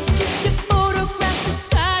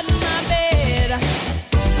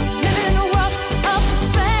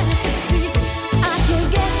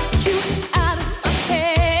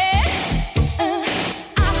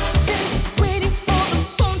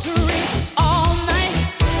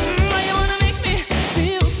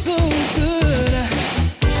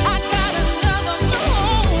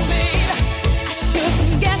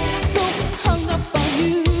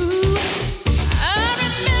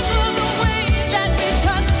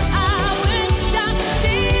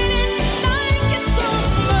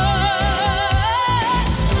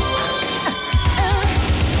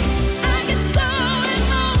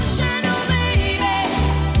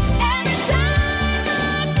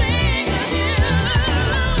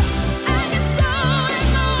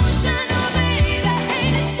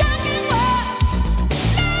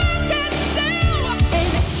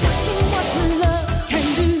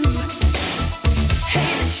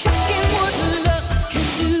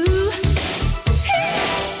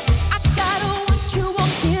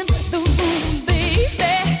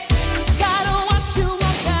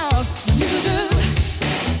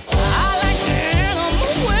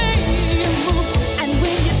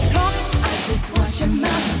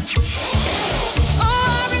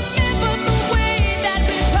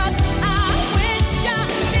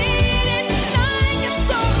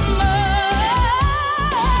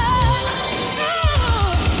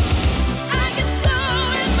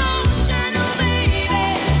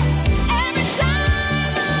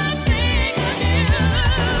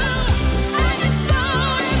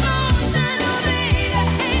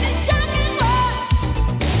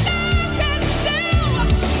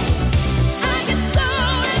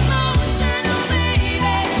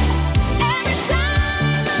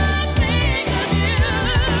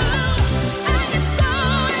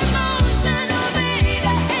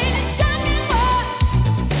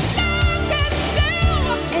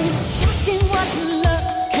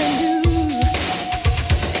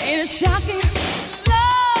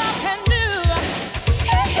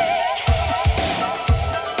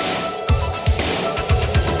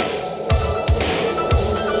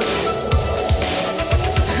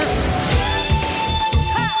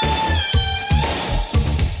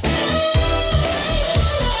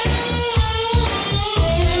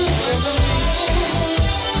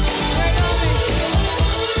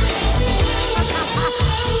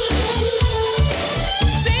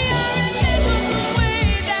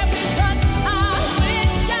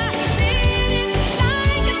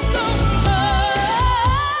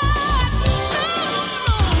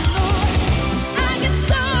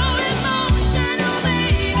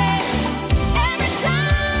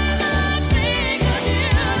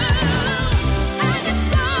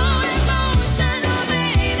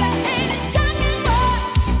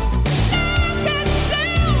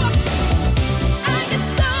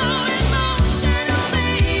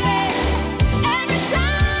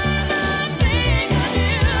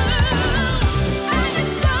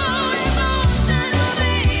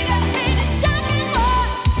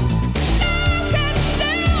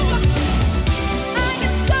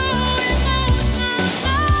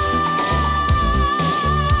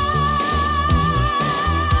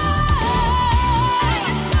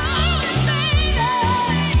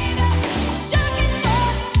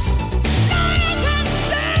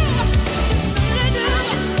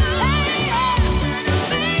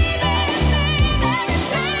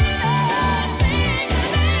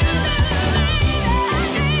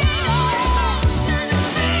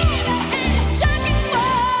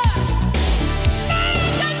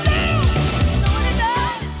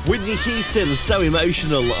Whitney Houston, So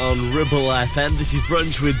Emotional on Ribble FM. This is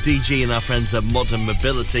Brunch with DG and our friends at Modern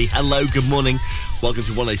Mobility. Hello, good morning. Welcome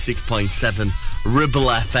to 106.7 Ribble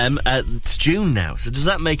FM. It's June now, so does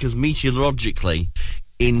that make us meteorologically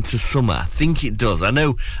into summer? I think it does. I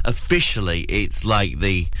know officially it's like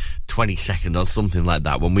the 22nd or something like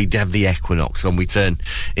that when we have the equinox, when we turn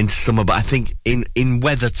into summer, but I think in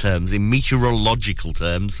weather terms, in meteorological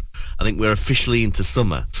terms, I think we're officially into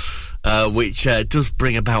summer. Which does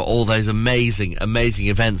bring about all those amazing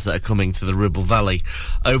events that are coming to the Ribble Valley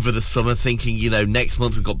over the summer. Thinking, next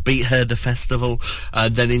month we've got Beet Herder Festival,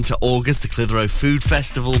 then into August, the Clitheroe Food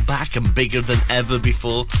Festival, back and bigger than ever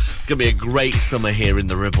before. It's going to be a great summer here in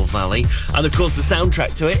the Ribble Valley. And of course, the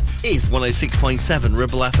soundtrack to it is 106.7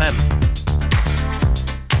 Ribble FM.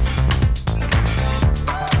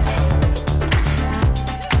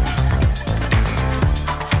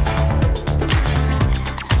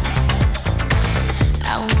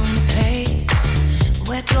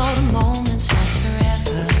 All the moments last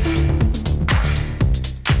forever.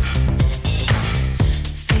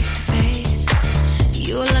 Face to face,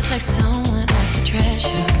 you look like someone I could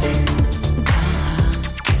treasure.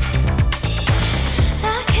 I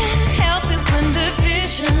can't help it when the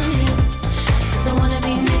vision hits, 'cause I wanna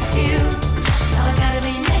be next to you. Now I gotta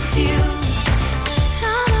be next to you.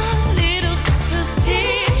 I'm a little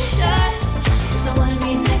superstitious, 'cause I wanna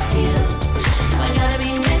be next to you. Now I gotta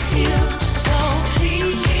be next to you. So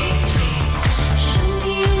please, show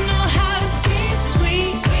me you know how to be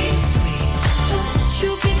sweet, sweet, sweet. Don't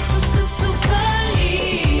you be too good to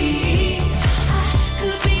believe I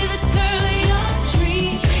could be the girl of your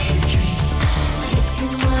dream, dream, dream. If you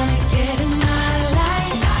wanna get in my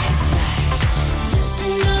life,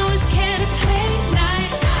 listen, always care to play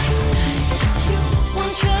night, night, night. You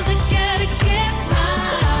want yours, I gotta get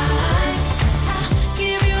mine. I'll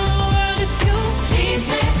give you the world if you please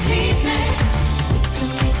me, please me. We can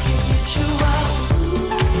make it mutual.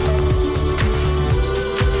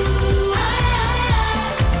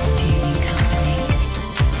 Do you need company?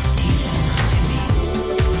 Do you belong to me?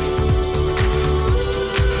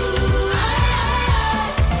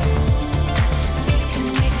 We can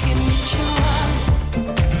make it mutual.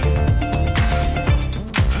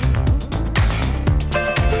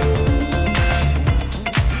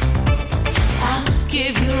 I'll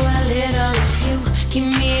give you a little of you, give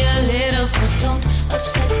me a little, so don't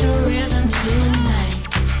upset the rhythm tonight.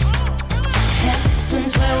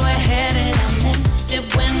 Heaven's where we're headed, I meant it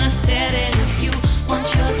when I said it. If you want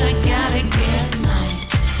yours, I gotta get mine.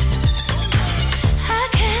 I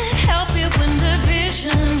can't help it when the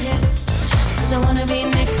vision hits, 'cause I wanna be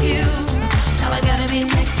next to you. Now I gotta be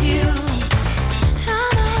next to you.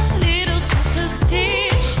 I'm a little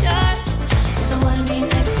superstitious, 'cause I wanna be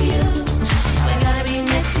next to you. Now I gotta be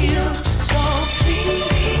next to you. So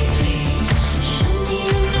please, show me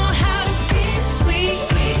you know how to be sweet,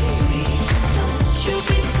 sweet, sweet. Don't you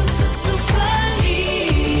be too good to believe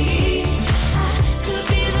I could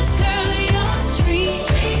be the girl of your dream,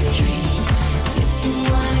 dream, dream. If you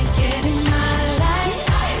wanna get in my life,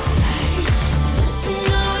 listen,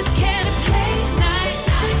 always care to play night,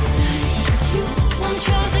 night, night. You want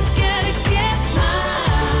yours, I gotta get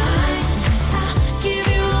mine. I'll give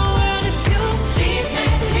you the world if you please me,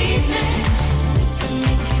 please me. We can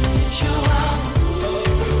make it mutual. Do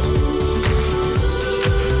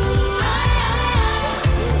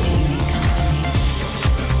you need company?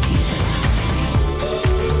 Do you belong to me?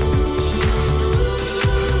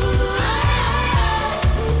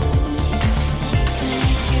 We can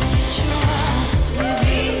make it mutual. Give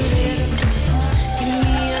me a little, give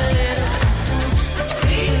me a little something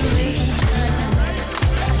sweetly.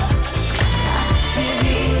 Give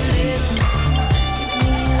me a little, give me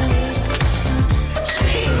a little something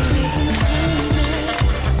sweetly.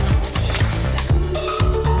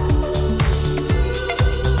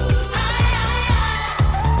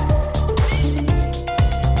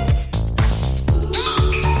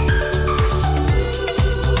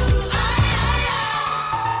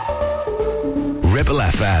 Ribble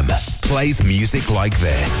FM plays music like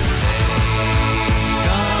this.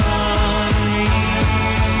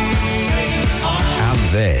 And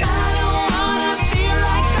this.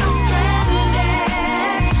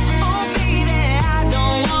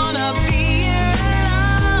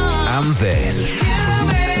 And this.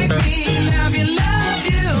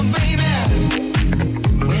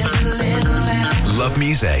 Love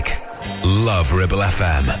music. Love Ribble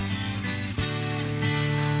FM.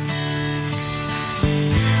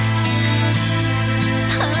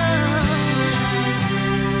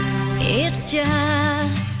 It's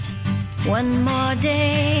just one more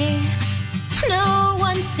day. No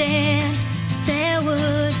one said there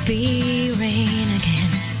would be rain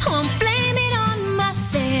again. Won't blame it on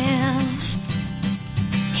myself.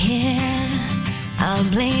 Yeah, I'll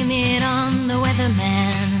blame it on the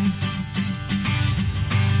weatherman.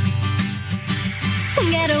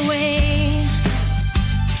 Get away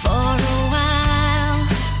for a while.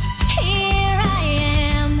 Here I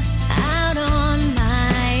am, out on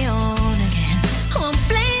my own again. Won't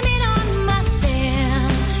blame it on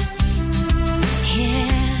myself. Yeah,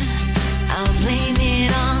 I'll blame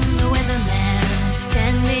it on the weatherman.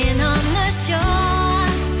 Standing on the shore,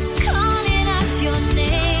 calling out your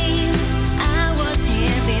name. I was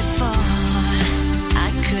here before. I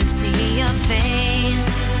could see your face.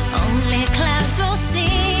 Only clouds will see.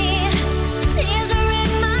 Tears are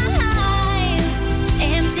in my eyes,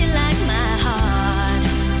 empty like my heart.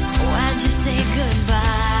 Why'd you say goodbye?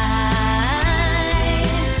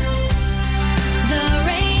 The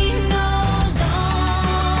rain goes on.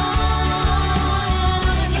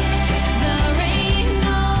 The rain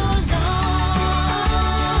goes on.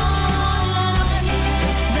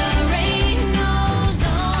 The rain goes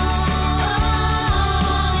on.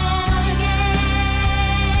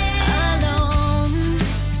 Alone,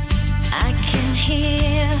 I can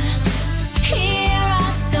hear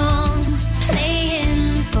our song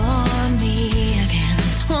playing for me again.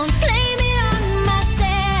 Won't blame it on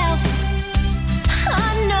myself.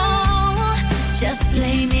 Oh no, just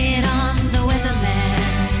blame it on the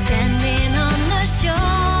weatherman. Standing on the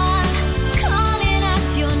shore, calling out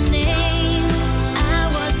your name. I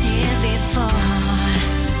was here before.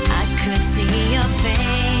 I could see your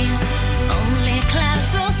face. Only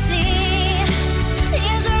clouds will see.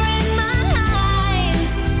 Tears are in my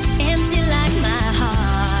eyes, empty like my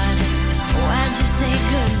heart. Why'd you say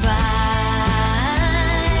goodbye?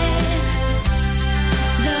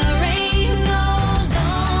 The rain goes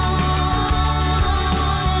on.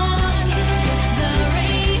 The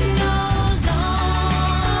rain goes on.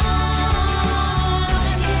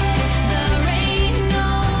 The rain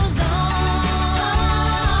goes on.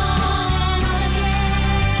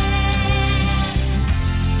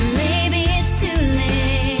 Maybe it's too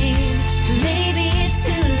late. Maybe it's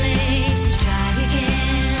too late to try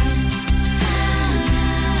again.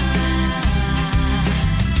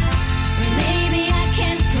 Maybe I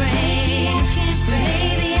can pray.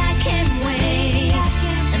 Maybe I can wait.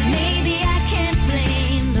 And maybe I can't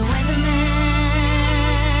blame the weatherman.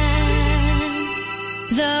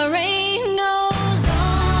 The rain goes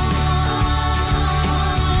on.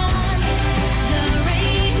 The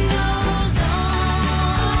rain goes on.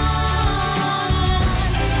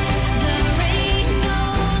 The rain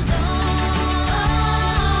goes on.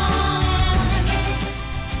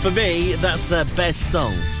 For me, that's their best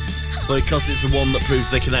song, because it's the one that proves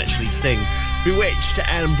they can actually sing. Bewitched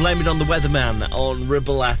and Blame It on the Weatherman on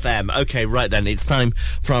Ribble FM. Okay, right then, it's time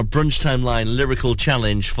for our Brunch Time Line lyrical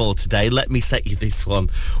challenge for today. Let me set you this one.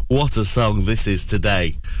 What a song this is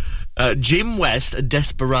today. Jim West,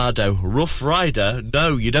 Desperado, Rough Rider,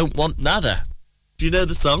 No, You Don't Want Nada. Do you know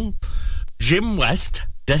the song? Jim West,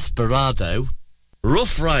 Desperado,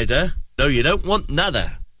 Rough Rider, No, You Don't Want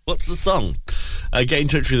Nada. What's the song? Get in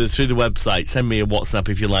touch with us through the website. Send me a WhatsApp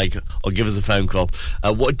if you like, or give us a phone call.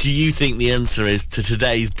 What do you think the answer is to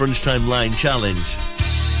today's Brunch Time Line challenge?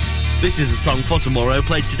 This is a song for tomorrow,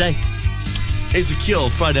 played today. It's The Cure,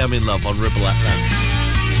 Friday I'm in Love on Ribble FM.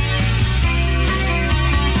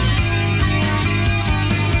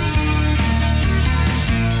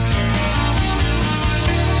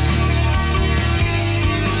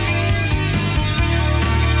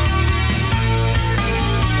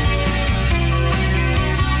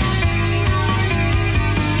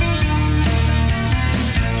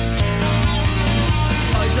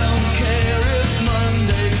 I don't care if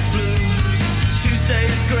Monday's blue,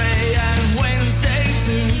 Tuesday's grey and Wednesday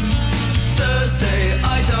too. Thursday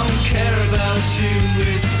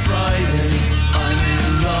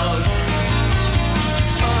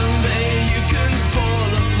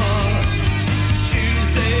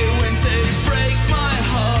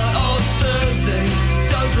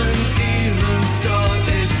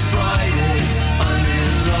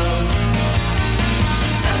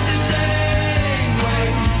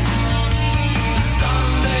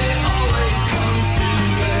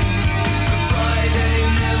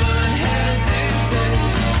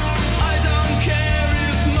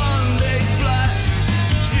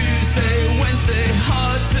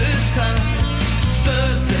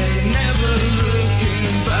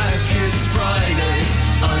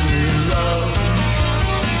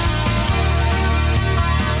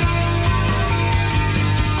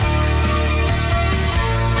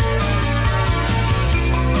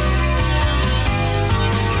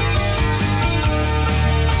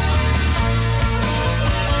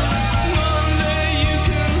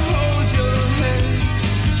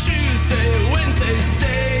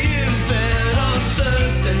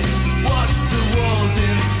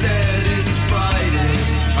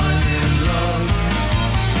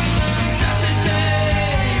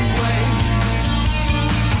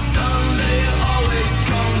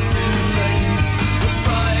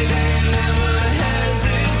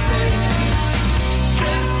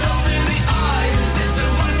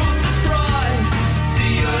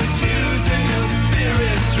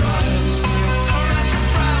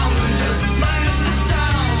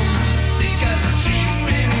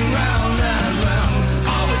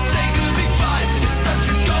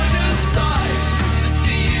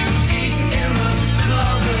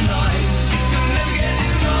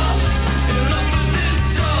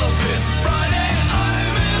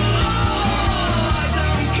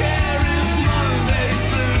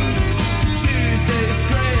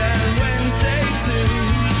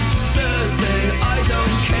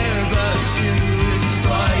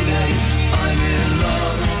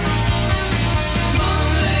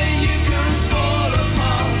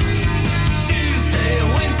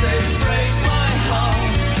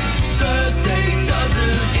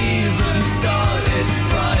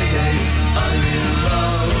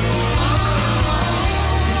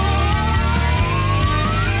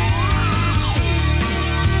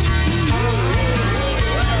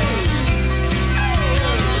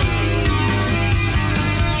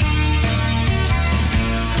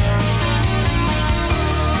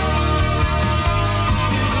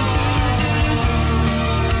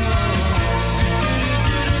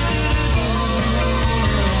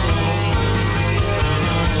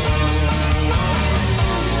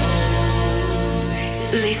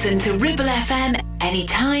Listen to Ribble FM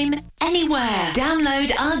anytime, anywhere.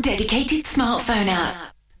 Download our dedicated smartphone app.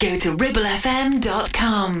 Go to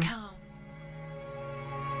ribblefm.com.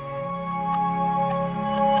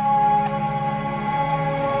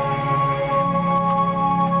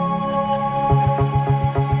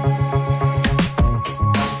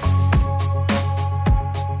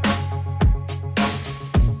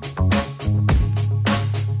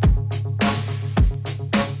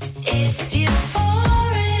 It's euphoric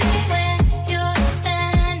when you're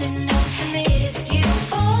standing next to me. It's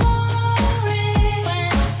euphoric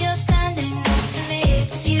when you're standing next to me.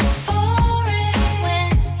 It's euphoric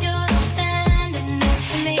when you're standing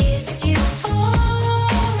next to me. It's euphoric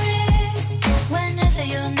whenever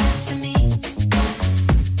you're next to me.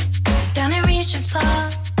 Down in Regent's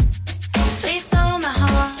Park, sweet stole my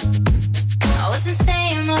heart. I wasn't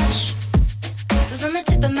saying much, it was on the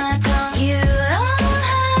tip of my tongue. You don't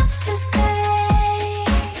have to say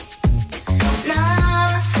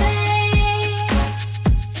nothing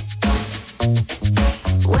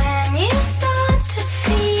when you start to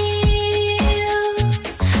feel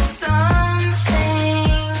something.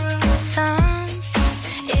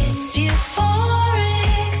 It's euphoric.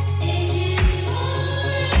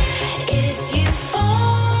 It's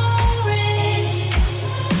euphoric.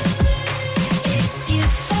 It's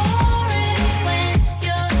euphoric when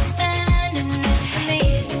you're standing next to me.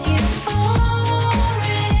 It's euphoric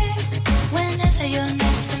whenever you're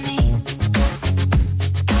next to me.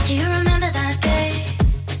 Do you remember that day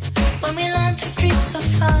when we learned the streets so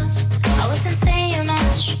fast? I wasn't saying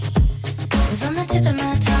much, it was on the tip of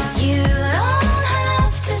my tongue. You don't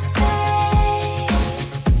have to say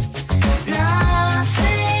nothing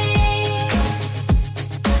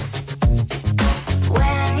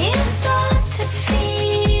when you start to feel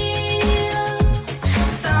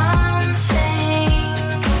something.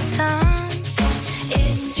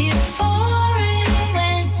 It's euphoric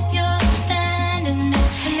when you're standing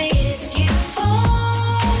next to me. It's euphoric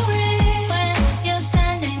when you're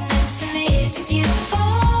standing next to me. It's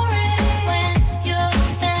euphoric when you're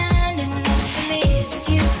standing next to me. It's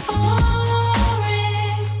euphoric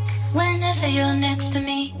whenever you're next to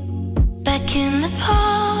me. Back in the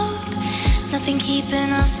park, nothing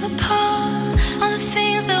keeping us apart. All the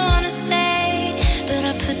things I wanna say, but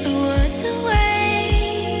I put the words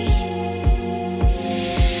away.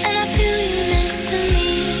 And I feel you next to me.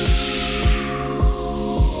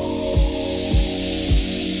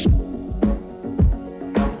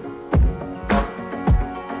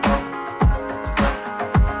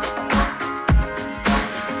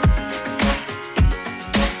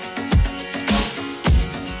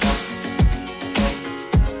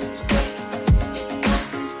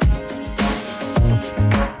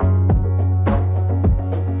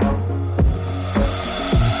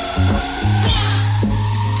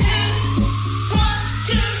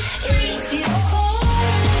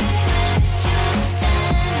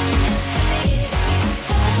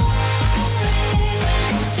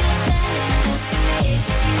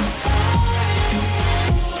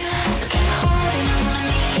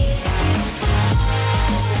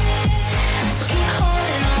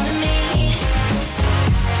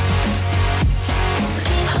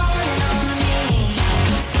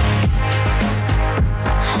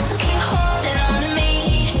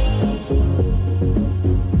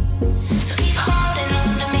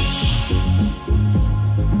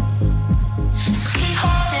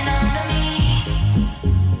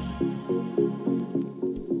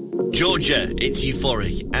 Georgia, it's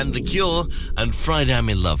euphoric, and The Cure and Friday I'm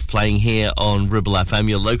in Love playing here on Ribble FM,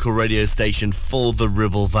 your local radio station for the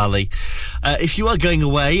Ribble Valley. If you are going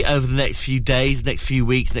away over the next few days, next few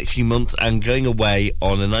weeks, next few months, and going away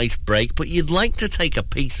on a nice break, but you'd like to take a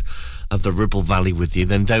piece of the Ribble Valley with you,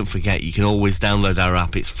 then don't forget you can always download our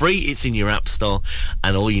app. It's free, it's in your app store,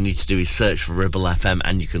 and all you need to do is search for Ribble FM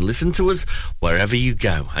and you can listen to us wherever you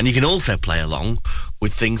go. And you can also play along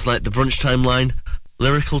with things like the Brunch Timeline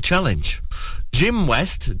Lyrical Challenge. Jim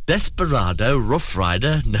West, Desperado, Rough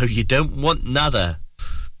Rider, No You Don't Want Nada.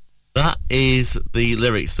 That is the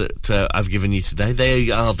lyrics that I've given you today. They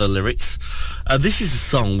are the lyrics. This is a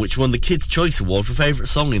song which won the Kids' Choice Award for favourite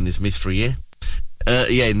song in this mystery year.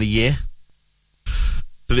 In the year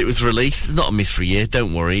that it was released. It's not a mystery year,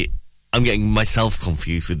 don't worry. I'm getting myself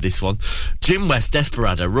confused with this one. Jim West,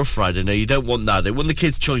 Desperado, Rough Rider, No You Don't Want That. It won the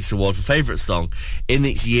Kids' Choice Award for favourite song in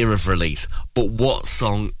its year of release. But what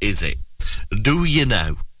song is it? Do you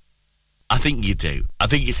know? I think you do. I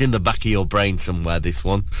think it's in the back of your brain somewhere, this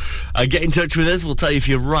one. Get in touch with us. We'll tell you if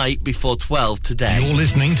you're right before 12 today. You're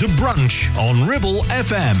listening to Brunch on Ribble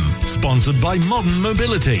FM, sponsored by Modern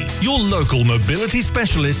Mobility, your local mobility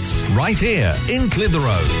specialists right here in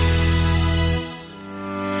Clitheroe.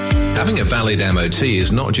 Having a valid MOT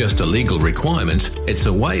is not just a legal requirement, it's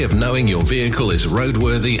a way of knowing your vehicle is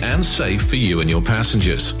roadworthy and safe for you and your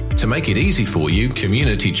passengers. To make it easy for you,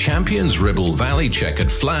 Community Champions Ribble Valley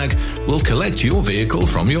Checkered Flag will collect your vehicle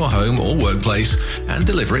from your home or workplace and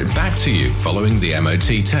deliver it back to you following the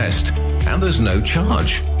MOT test. And there's no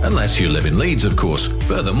charge, unless you live in Leeds, of course.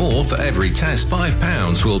 Furthermore, for every test,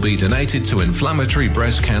 £5 will be donated to Inflammatory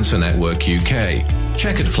Breast Cancer Network UK.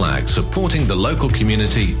 Checkered Flag, supporting the local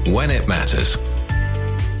community when it matters.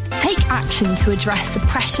 Take action to address the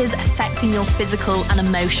pressures affecting your physical and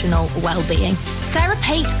emotional well-being. Sarah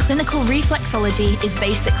Pate Clinical Reflexology is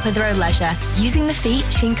based at Clitheroe Leisure. Using the feet,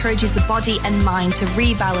 she encourages the body and mind to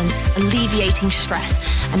rebalance, alleviating stress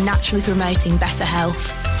and naturally promoting better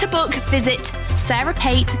health. To book, visit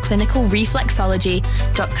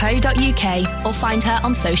sarahpateclinicalreflexology.co.uk or find her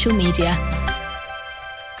on social media.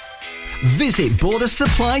 Visit Border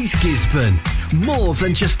Supplies Gisborne. More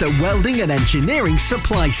than just a welding and engineering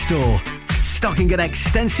supply store. Stocking an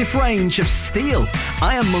extensive range of steel,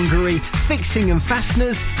 ironmongery, fixing and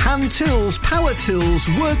fasteners, hand tools, power tools,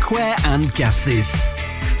 workwear and gases.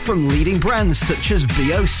 From leading brands such as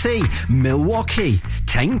BOC, Milwaukee,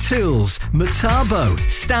 Tang Tools, Metabo,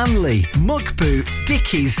 Stanley, Muckboot,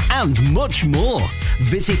 Dickies and much more.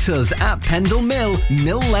 Visit us at Pendle Mill,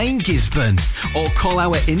 Mill Lane, Gisborne, or call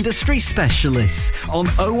our industry specialists on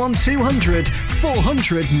 01200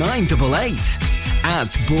 400 988.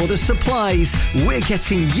 At Border Supplies, we're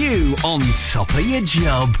getting you on top of your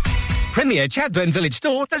job. Premier Chadburn Village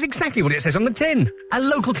Store does exactly what it says on the tin. A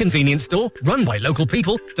local convenience store run by local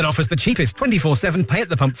people that offers the cheapest 24/7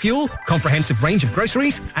 pay-at-the-pump fuel, comprehensive range of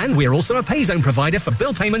groceries, and we're also a pay zone provider for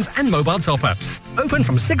bill payments and mobile top-ups. Open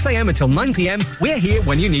from 6 a.m. until 9 p.m. We're here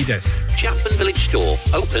when you need us. Chapman Village Store,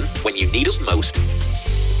 open when you need us most.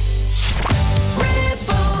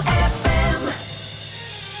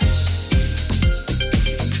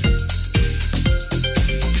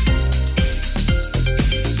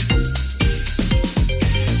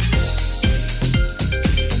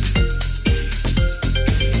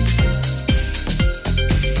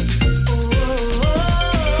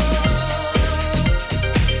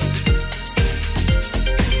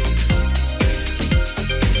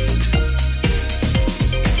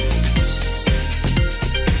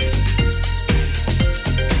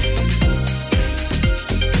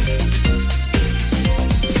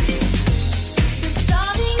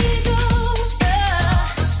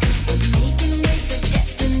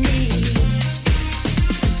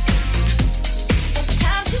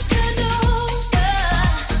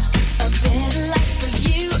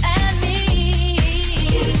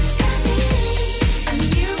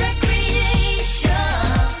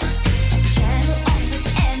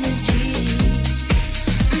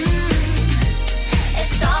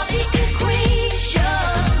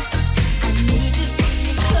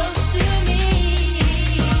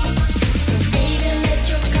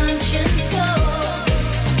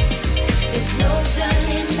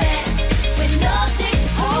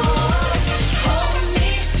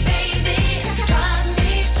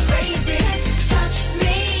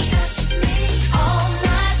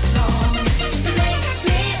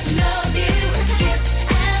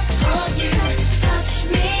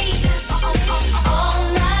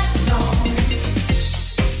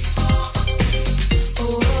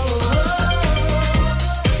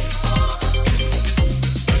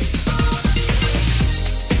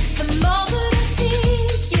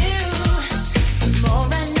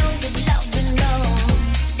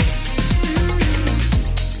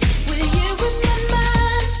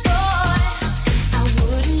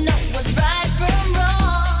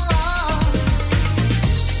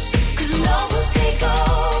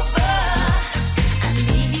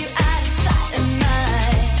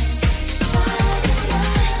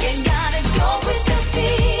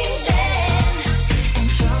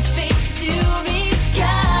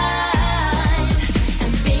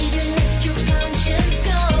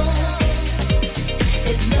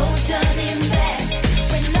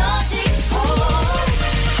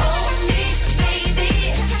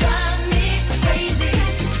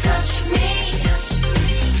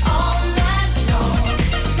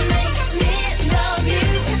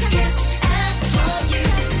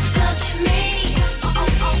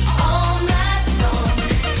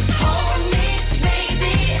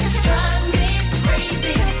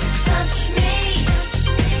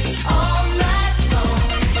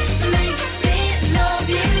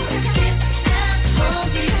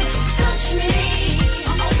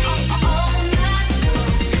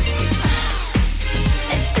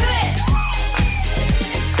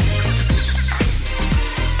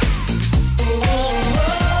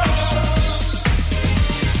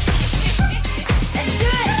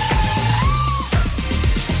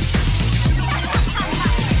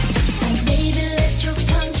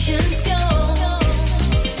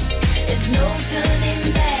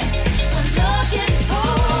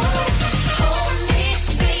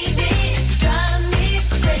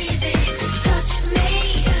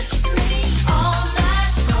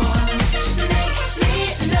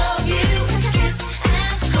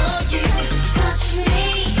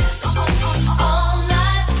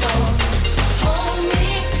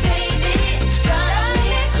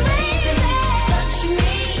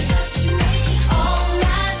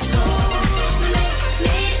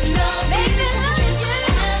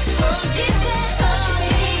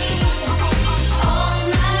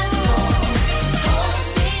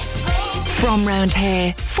 From round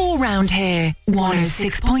here, for round here.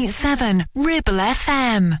 106.7 Ribble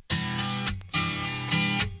FM.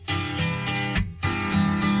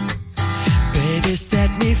 Baby, set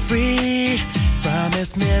me free from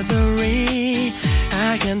this misery.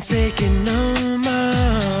 I can't take it no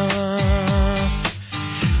more.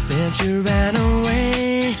 Since you ran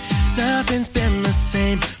away, nothing's been the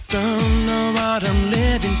same. Don't know what I'm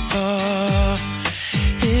living for.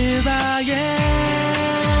 Here I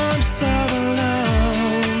am, so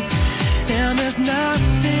alone, and there's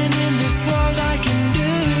nothing in this world I can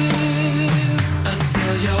do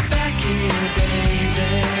until you're back here,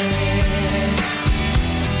 baby.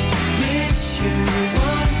 Miss you,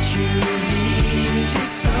 want you, need you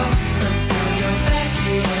so until you're back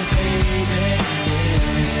here, baby.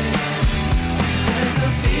 There's a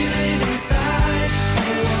feeling inside, I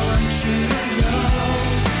want you to know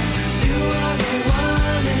you are the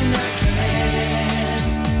one and I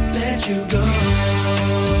can't let you go.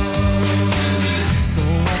 So I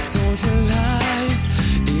told you lies,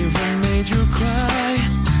 even made you cry.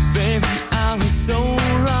 Baby, I was so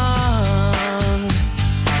wrong.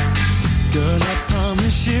 Girl, I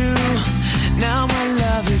promise you, now my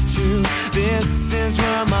love is true. This is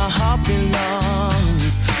where my heart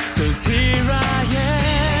belongs. 'Cause here I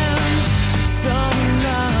am, so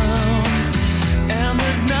alone, and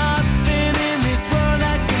there's nothing in this world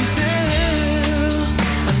I can do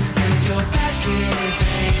until you're back here,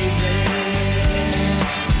 baby.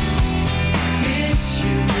 Miss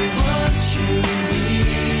you, want you,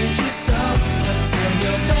 need you so until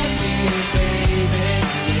you're back here, baby.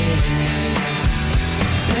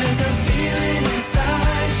 There's a feeling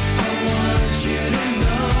inside, I want you to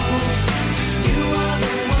know you are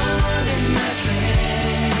the one and I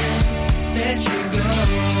can't let you go.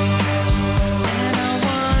 And I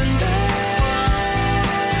wonder,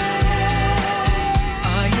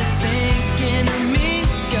 are you thinking of me?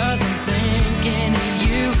 'Cause I'm thinking of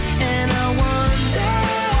you. And I wonder,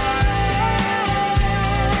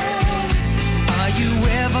 are you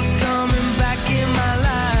ever coming back in my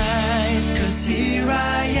life? 'Cause here I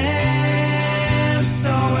am,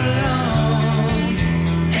 so alone,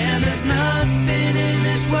 and there's nothing in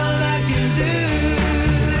this world I can do.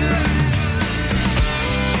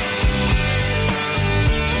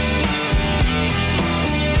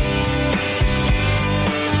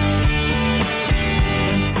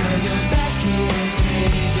 Until you're back here,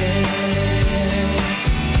 baby.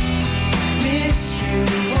 Miss you,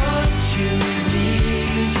 want you,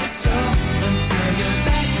 need you so until you're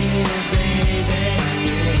back here, baby.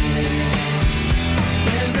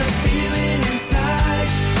 There's a feeling inside,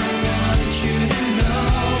 I want you to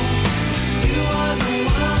know you are the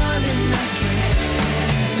one and I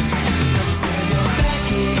can't until you're back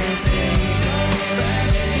here, take your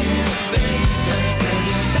baby. Until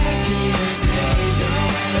you're back here, take your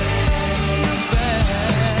baby.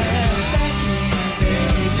 Until you're back here, take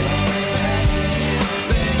your baby.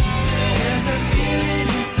 There's a feeling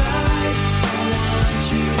inside, I want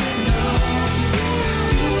you to know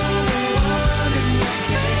you are the one and I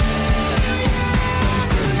can't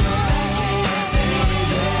until you're back here, take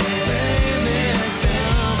your baby.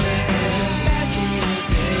 Until you're back here,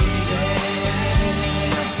 take your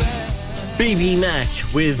BB Mac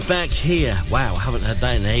with Back Here. Wow, haven't heard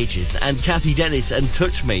that in ages. And Kathy Dennis and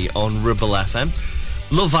Touch Me on Ribble FM.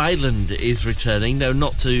 Love Island is returning. No,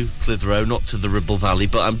 not to Clitheroe, not to the Ribble Valley,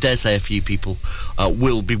 but I dare say a few people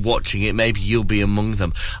will be watching it. Maybe you'll be among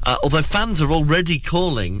them. Although fans are already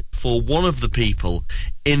calling for one of the people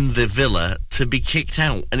in the villa to be kicked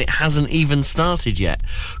out, and it hasn't even started yet.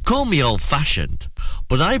 Call me old-fashioned,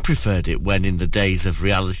 but I preferred it when, in the days of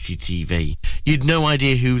reality TV, you'd no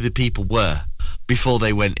idea who the people were before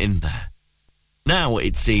they went in there. Now,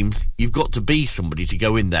 it seems, you've got to be somebody to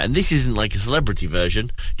go in there. And this isn't like a celebrity version.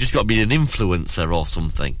 Just got to be an influencer or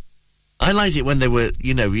something. I liked it when they were,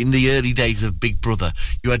 you know, in the early days of Big Brother.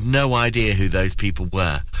 You had no idea who those people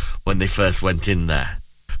were when they first went in there.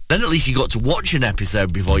 Then at least you got to watch an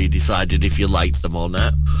episode before you decided if you liked them or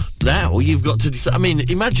not. Now, you've got to decide. I mean,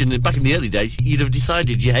 imagine back in the early days, you'd have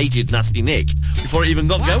decided you hated Nasty Nick before it even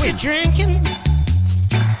got What going. you drinking?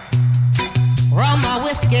 Rum or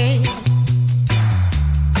whiskey?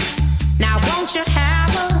 Now won't you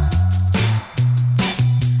have a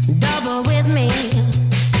double with me?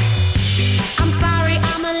 I'm sorry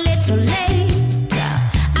I'm a little late.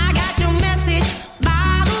 I got your message,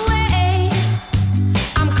 by the way.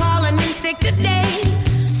 I'm calling in sick today.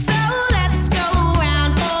 So let's go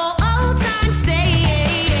round for old time's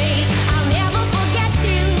sake. I'll never forget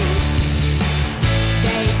you.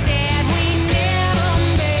 They said we never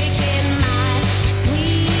make it, my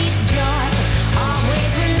sweet joy.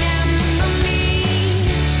 Always remember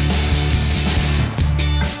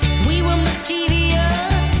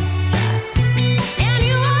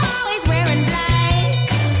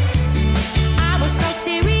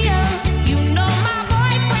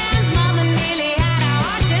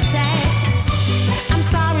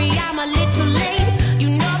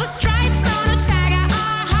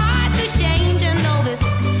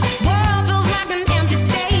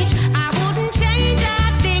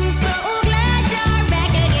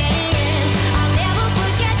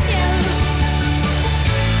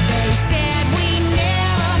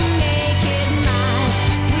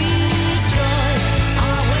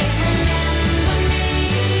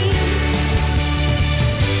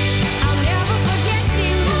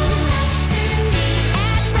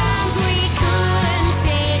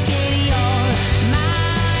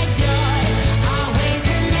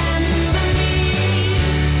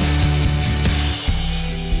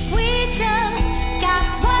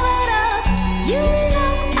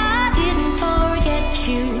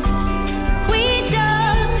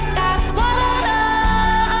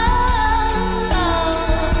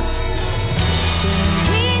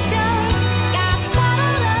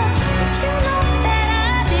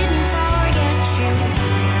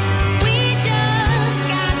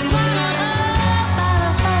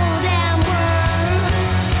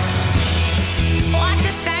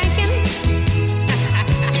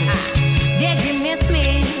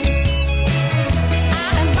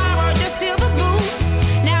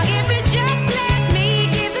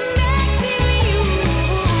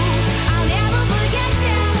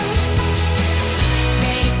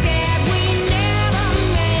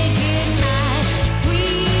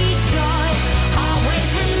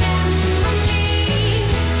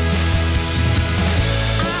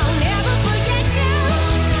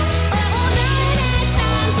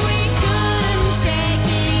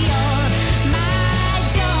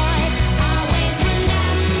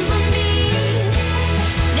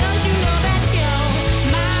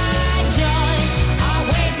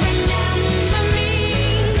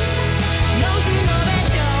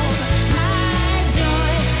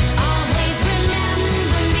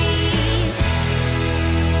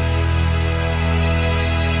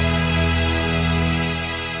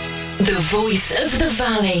voice of the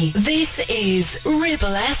valley. This is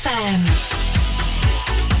Ribble FM.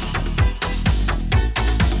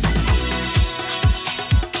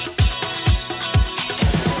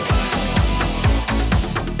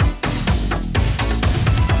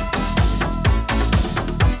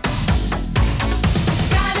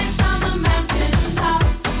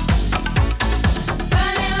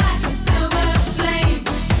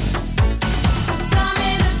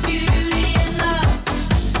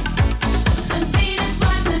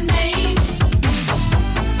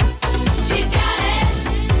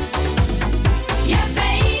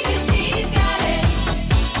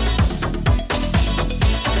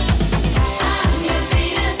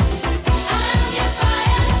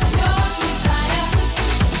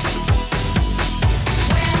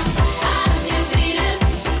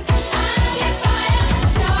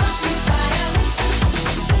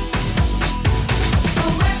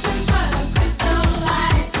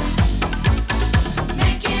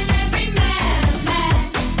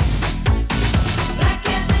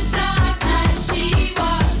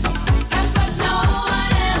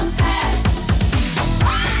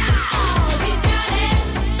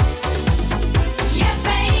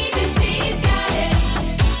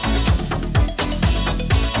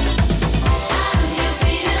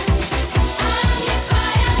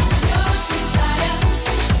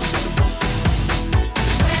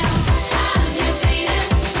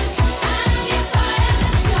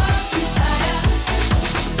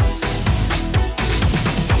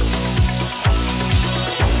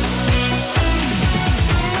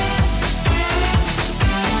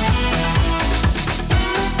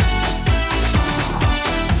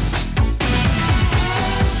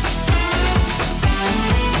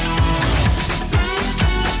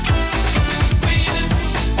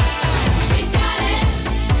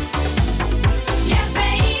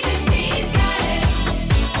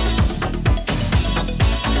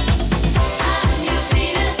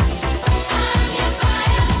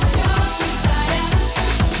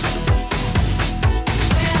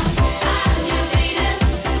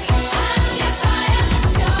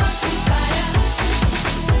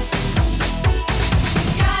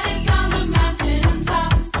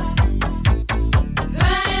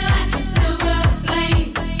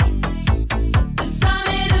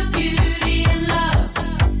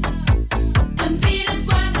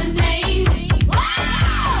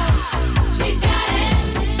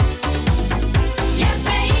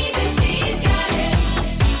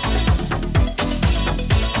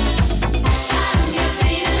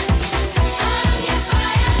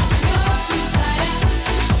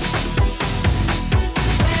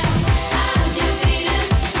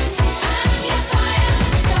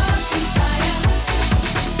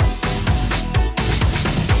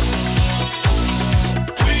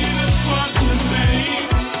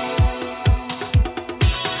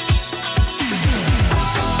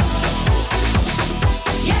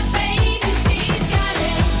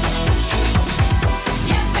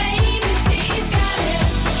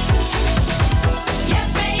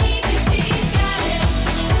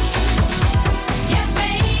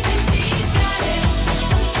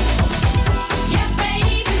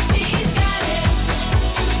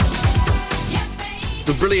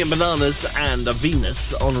 Brilliant Bananas and a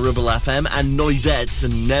Venus on Ribble FM and Noisettes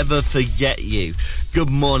and Never Forget You.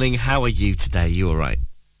 Good morning, how are you today? You alright?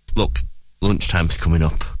 Look, lunchtime's coming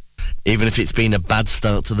up. Even if it's been a bad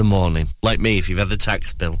start to the morning. Like me, if you've had the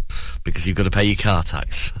tax bill because you've got to pay your car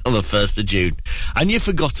tax on the 1st of June and you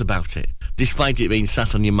forgot about it, despite it being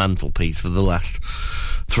sat on your mantelpiece for the last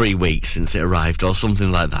 3 weeks since it arrived or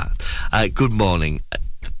something like that. Good morning.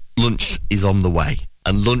 Lunch is on the way.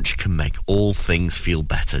 And lunch can make all things feel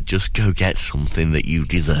better. Just go get something that you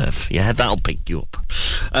deserve. Yeah, that'll pick you up.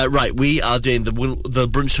 Right, we are doing the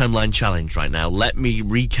Brunch Timeline Challenge right now. Let me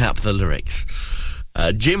recap the lyrics.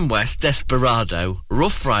 Jim West, Desperado,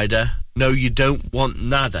 Rough Rider, No You Don't Want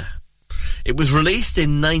Nada. It was released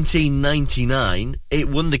in 1999. It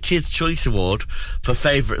won the Kids' Choice Award for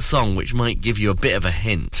Favourite Song, which might give you a bit of a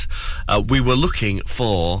hint. We were looking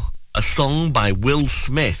for a song by Will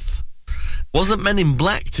Smith. Wasn't Men in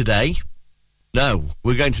Black today. No,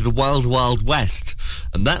 we're going to the Wild Wild West,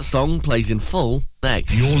 and that song plays in full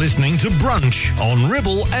next. You're listening to Brunch on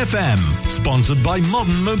Ribble FM, sponsored by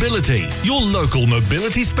Modern Mobility, your local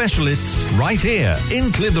mobility specialists right here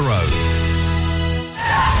in Clitheroe.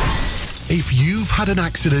 If you've had an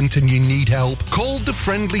accident and you need help, call the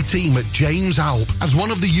friendly team at James Alp as one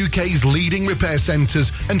of the UK's leading repair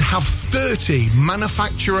centres and have 30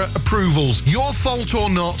 manufacturer approvals. Your fault or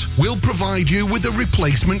not, we'll provide you with a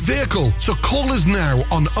replacement vehicle. So call us now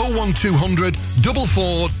on 01200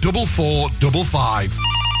 444455.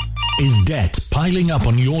 Is debt piling up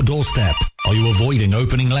on your doorstep? Are you avoiding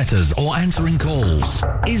opening letters or answering calls?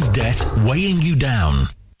 Is debt weighing you down?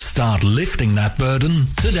 Start lifting that burden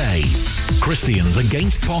today. Christians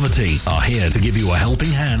Against Poverty are here to give you a helping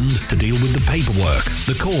hand to deal with the paperwork,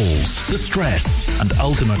 the calls, the stress, and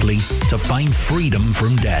ultimately to find freedom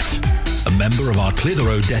from debt. A member of our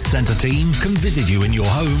Clitheroe Debt Centre team can visit you in your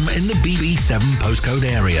home in the BB7 postcode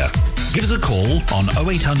area. Give us a call on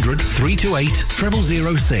 0800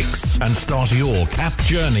 328 0006 and start your CAP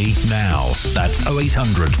journey now. That's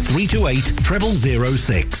 0800 328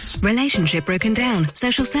 0006. Relationship broken down.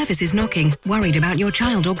 Social services knocking. Worried about your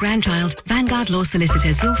child or grandchild. Vanguard Law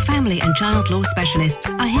Solicitors, your family and child law specialists,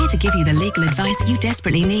 are here to give you the legal advice you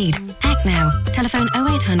desperately need. Act now. Telephone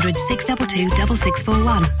 0800 622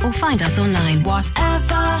 6641 or find us online.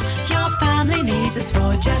 Whatever your family needs us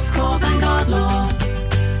for, just call Vanguard Law.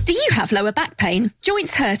 Do you have lower back pain,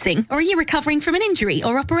 joints hurting, or are you recovering from an injury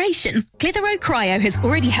or operation? Clitheroe Cryo has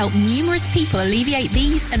already helped numerous people alleviate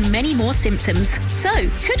these and many more symptoms. So,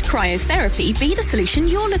 could cryotherapy be the solution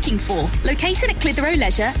you're looking for? Located at Clitheroe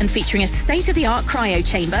Leisure and featuring a state-of-the-art cryo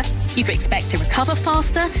chamber, you can expect to recover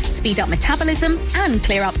faster, speed up metabolism, and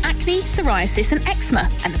clear up acne, psoriasis, and eczema.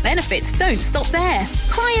 And the benefits don't stop there.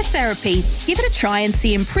 Cryotherapy. Give it a try and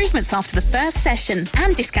see improvements after the first session,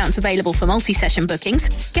 and discounts available for multi-session bookings.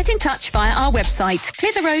 Get in touch via our website,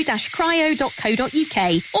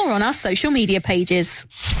 clitheroe-cryo.co.uk, or on our social media pages.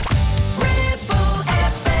 Ribble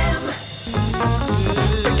FM.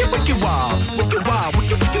 Wicked wild,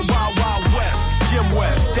 wild west. Jim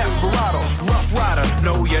West, Desperado, Rough Rider.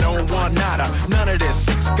 No, you don't want nada. None of this.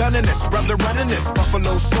 Gunning this, brother running this.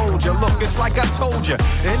 Buffalo Soldier. Look, it's like I told you.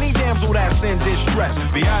 Any damsel that's in distress,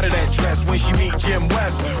 be out of that dress when she meet Jim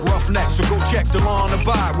West. Roughneck, so go check the law and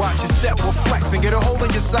abide. Watch your step will flex and get a hole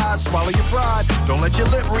in your side. Swallow your pride. Don't let your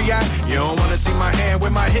lip react. You don't want to see my hand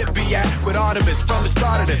where my hip be at. With Artemis from the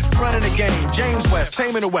start of this. Running the game. James West,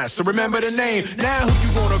 taming the West. So remember the name. Now who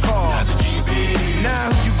you gonna call? Not the GB.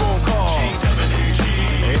 Now who you gonna call?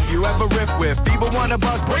 If you ever riff with feeble wanna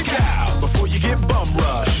buzz, break out before you get bum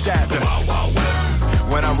rushed at the Wild Wild West.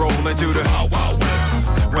 When I roll into the Wild Wild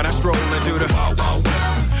West. When I stroll into the Wild Wild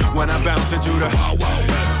West. When I bounce into the Wild Wild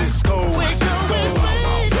West. Disco, disco. The Wild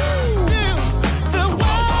Wild West.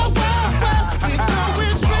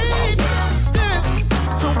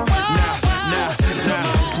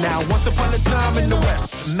 Now, once upon a time in the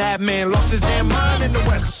West, madman lost his damn mind in the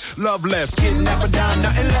West. Love less, kidnapper down,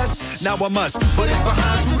 nothing less. Now I must put it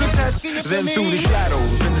behind through the test, then through the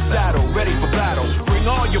shadows, in the saddle, ready for battle. Bring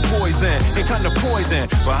all your poison, and kind of poison.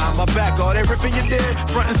 Behind my back, all that ripping you did,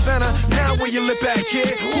 front and center. Now where you lip at,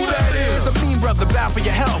 kid? Who that is? A mean brother, bound for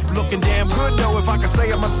your health. Looking damn good though, if I can say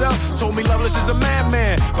it myself. Told me Loveless is a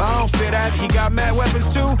madman, but I don't fit that. He got mad weapons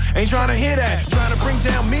too, ain't trying to hear that. Trying to bring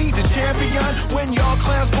down me, the champion. When y'all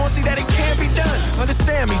clowns gon' see that it can't be done.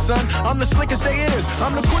 Understand me, son, I'm the slickest they is.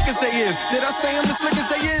 I'm the quickest they is. Did I say I'm the slickest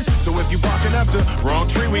they is? So if you barking up the wrong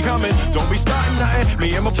tree, we coming. Don't be starting nothing.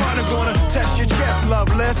 Me and my partner gonna test your chest,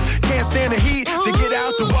 Loveless. Can't stand the heat to get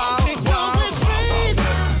out the wild, wild, wild, wild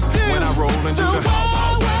west. When I roll into the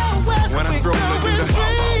wild, wild west. When I stroll into the wild,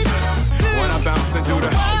 wild west. When I bounce into the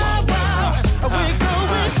wild, wild west. We're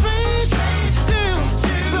going straight to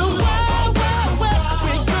the wild, wild west.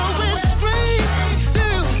 We're going straight to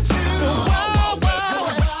the wild, wild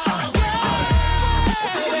west.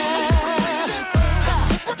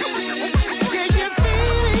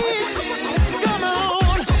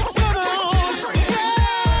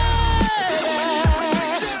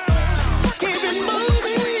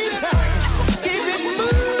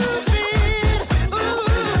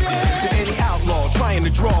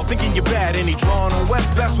 Thinking you're bad, any drawing on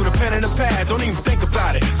West Best with a pen and a pad. Don't even think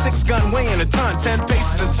about it. 6 gun weighing a ton, 10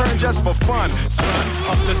 paces and turn just for fun. Sun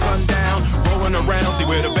up to sundown, rolling around, see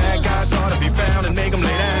where the bad guys are to be found and make them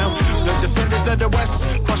lay down. The defenders of the West,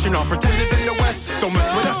 crushing on pretenders in the West. Don't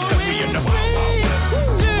mess with us, cause we in the Wild Wild West.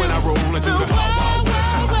 When I roll into the Wild Wild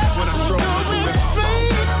West. When I stroll into the Wild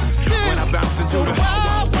Wild West. When I bounce into the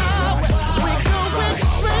Wild Wild West.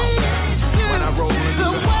 When I roll into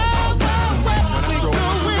the Wild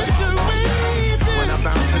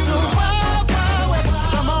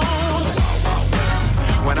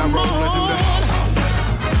when I roll into the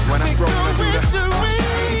when I roll into the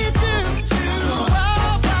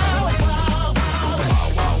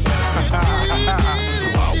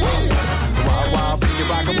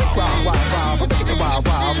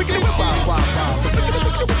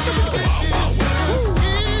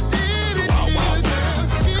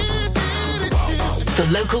For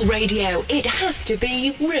local radio, it has to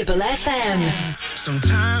be Ribble FM.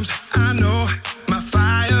 Sometimes I know my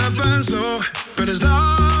fire burns low, But as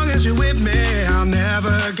long as you're with me, I'll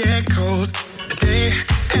never get cold. Day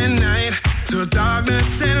and night, through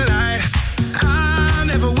darkness and light, I'll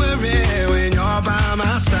never worry when you're by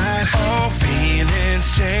my side. All feelings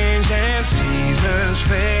change and seasons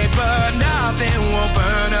fade, but nothing will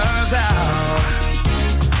burn us out.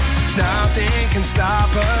 Nothing can stop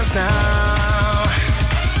us now.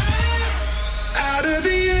 Out of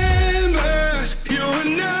the embers, you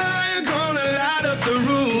and I are gonna light up the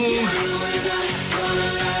room.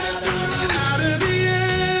 Out of the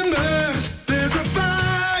embers, there's a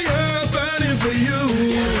fire burning for you.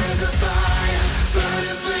 There's a fire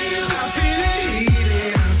burning for you. I feel it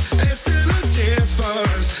heating. There's still a chance for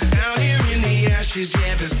us. Down here in the ashes,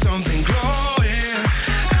 yeah, there's something glowing.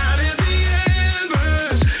 Out of the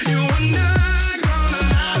embers, you and I gonna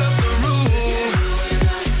light up the room.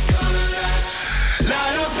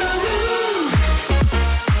 Light up the room.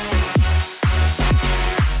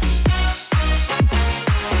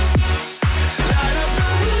 Light up the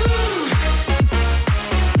room.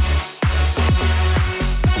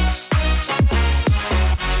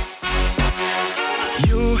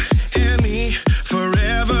 You and me,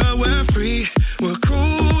 forever we're free. We're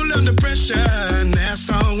cool under pressure, and that's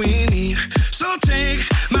all we need. So take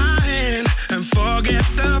my hand and forget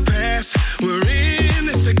the past. We're in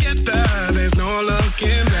this together, there's no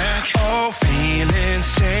looking back. All feelings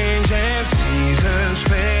change and seasons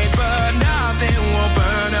fade, but nothing will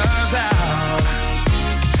burn us out.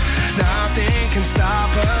 Nothing can stop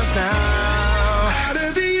us now. Out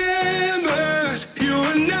of the embers, you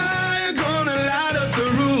and I are gonna light up the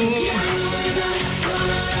room.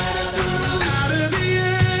 Out of the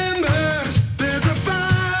embers, there's a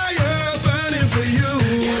fire burning for you.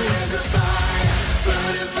 There's a fire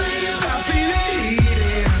burning for you. I feel it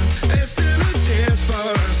heating. There's still a chance for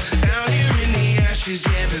us. Down here in the ashes,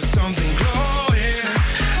 yeah, there's something glowing.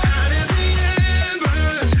 Out of the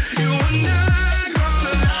embers, you and I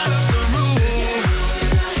gonna light up the room.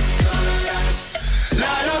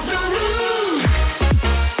 Light up the room.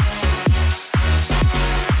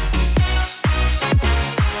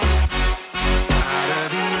 Out of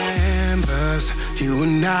the embers, you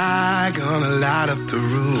and I gonna light up the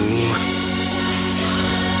room.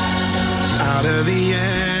 Out of the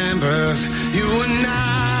embers, you and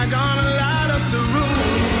I gonna light up the room.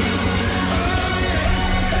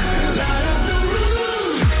 Light up the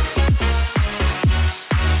room.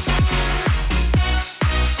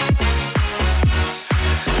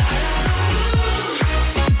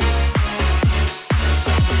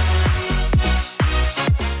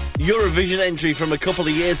 Eurovision entry from a couple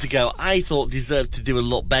of years ago, I thought deserved to do a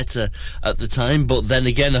lot better at the time, but then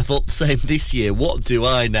again I thought the same this year. What do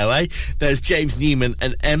I know, eh? There's James Newman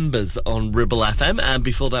and Embers on Ribble FM, and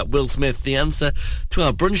before that Will Smith, the answer to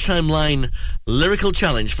our Brunchtime Line lyrical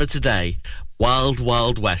challenge for today. Wild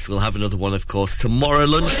Wild West. We'll have another one, of course, tomorrow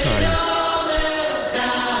lunchtime.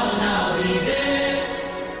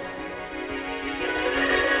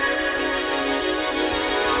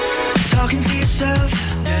 Talking to yourself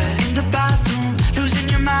in the bathroom, losing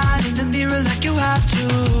your mind in the mirror like you have to.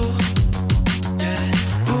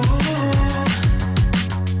 Ooh.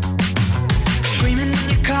 Screaming in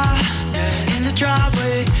your car, in the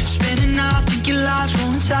driveway, spinning out, think your life's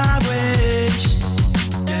going sideways.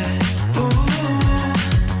 Ooh.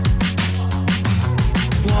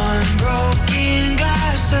 One broken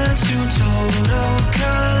glass turns to total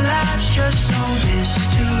collapse. Just know this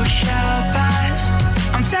too shall pass.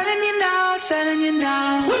 I'm telling you now, telling you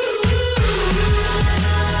now.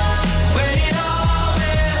 When it all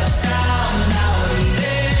melts down, I'll be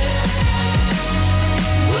there.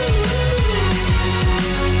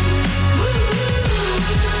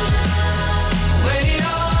 When it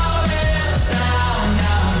all melts down,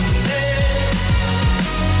 I'll be there.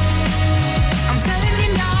 I'm telling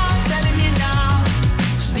you now.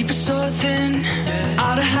 Sleep is so thin,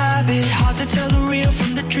 out of habit, hard to tell the real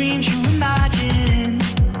from the dreams you imagine.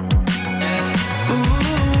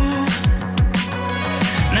 Ooh.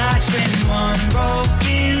 Nights when one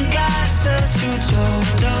broken glass turns to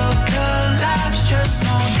total collapse. Just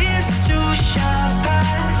know this too shall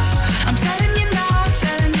pass. I'm telling you now,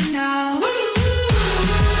 telling you now.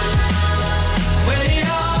 When it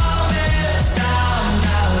all melts down,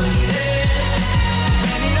 I'll be there.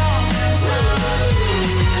 When it all melts down,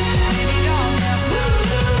 when it all melts down,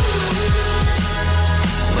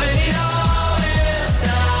 when it all melts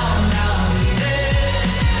down, I'll be there.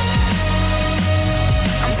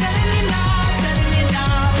 I'm telling you now.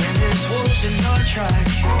 When there's wolves in your track,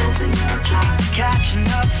 catching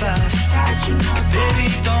up fast. Baby,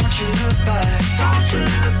 don't you look back. Don't you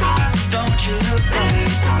look back.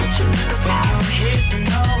 When you're hitting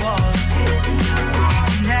the wall,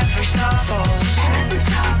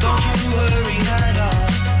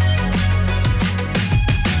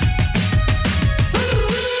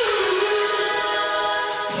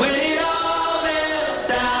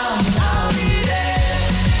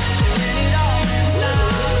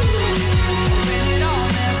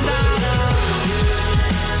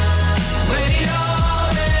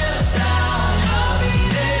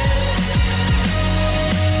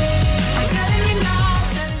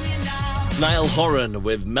 Niall Horan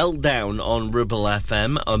with Meltdown on Ribble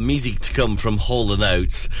FM. Music to come from Hall &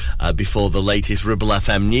 Oates before the latest Ribble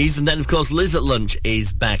FM news. And then, of course, Liz at Lunch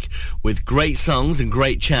is back with great songs and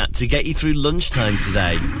great chat to get you through lunchtime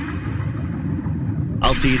today.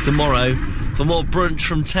 I'll see you tomorrow for more Brunch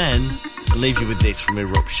from 10. I'll leave you with this from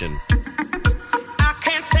Eruption. I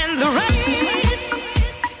can't stand the rain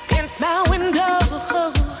against my window,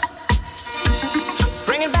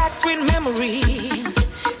 bringing back sweet memories.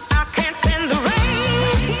 I can't stand the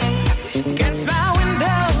rain against my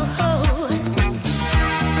window,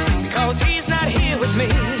 because he's not here with me.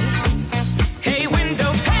 Hey,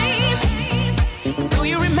 window pane, do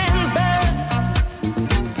you remember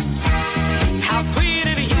how sweet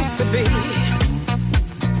it used to be?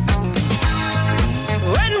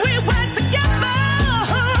 When we were together,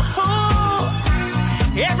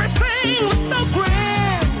 everything was so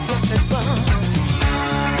grand, yes it was.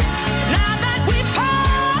 Now that we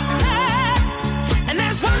parted, and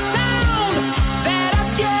there's one sound that I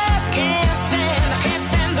just can't stand. I can't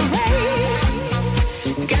stand the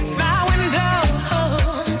rain against my window,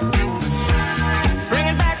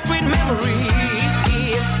 bringing back sweet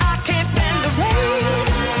memories. I can't stand the rain.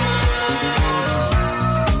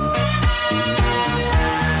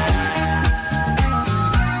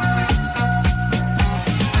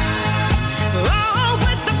 Oh,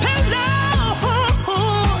 with the pillow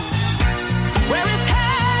where his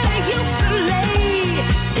head used to lay,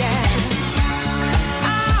 yeah.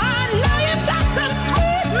 I know you've got some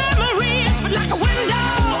sweet memories, but like a window,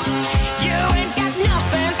 you ain't got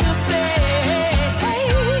nothing to say.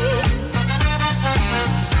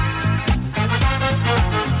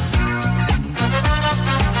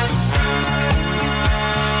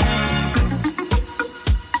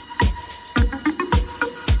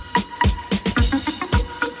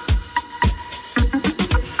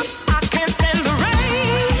 I can't stand the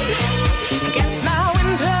rain against my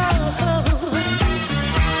window,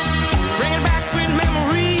 bringing back sweet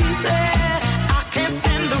memories. Yeah. I can't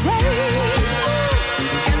stand the rain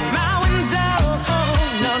against my window,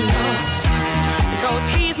 no, no, because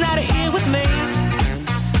he's not here with me.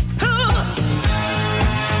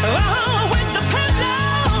 Oh, with the pillow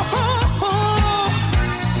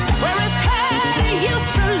where his head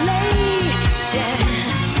used to lay, yeah.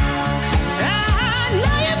 I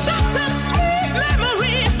know you've got some sweet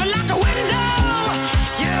memories, but like a window,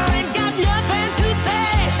 you ain't got nothing to say.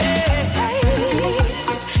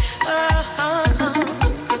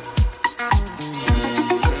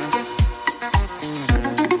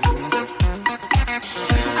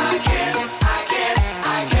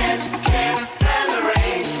 Can't stand the rain. I can't stand the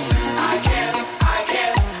rain. I can't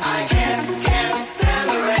stand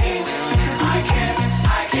the rain.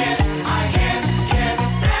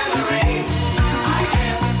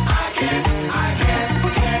 I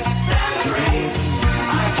can't stand the rain.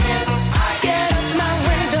 Get off my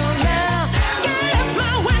window now. Get off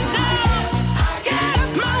my window. Get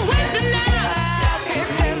off my window now. I can't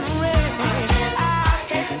stand the rain. I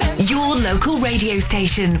can't stand. Your local radio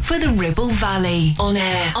station for the Ribble Valley. On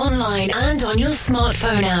air, online and on your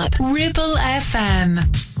smartphone app. Ribble FM.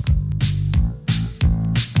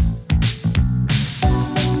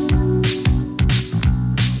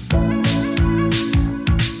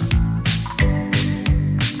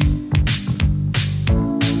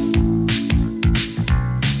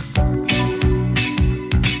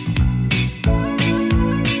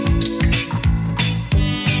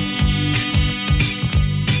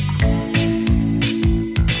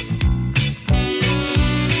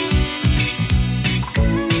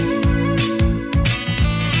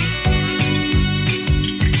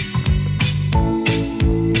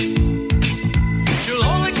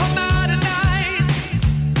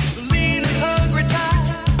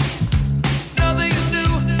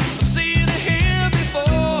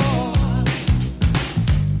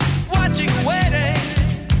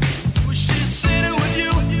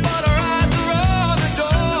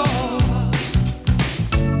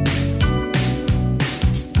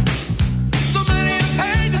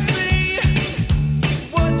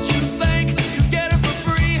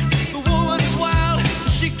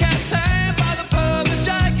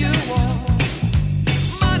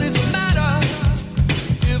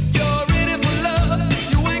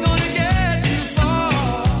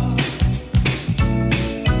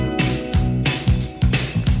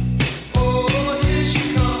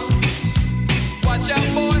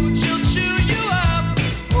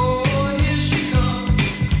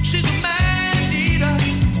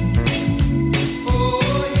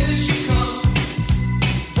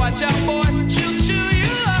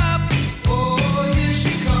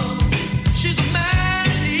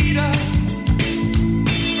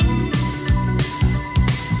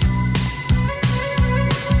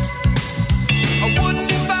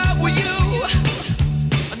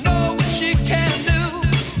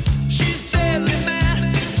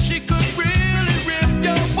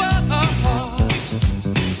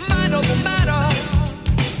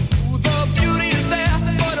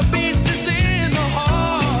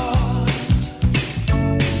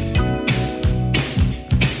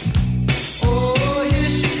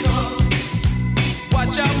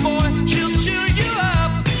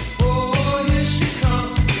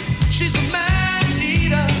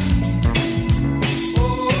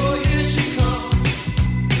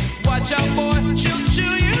 Watch out, boy, she'll chew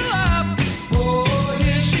you up. Oh,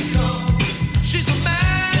 here she comes. She's a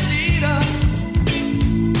man eater.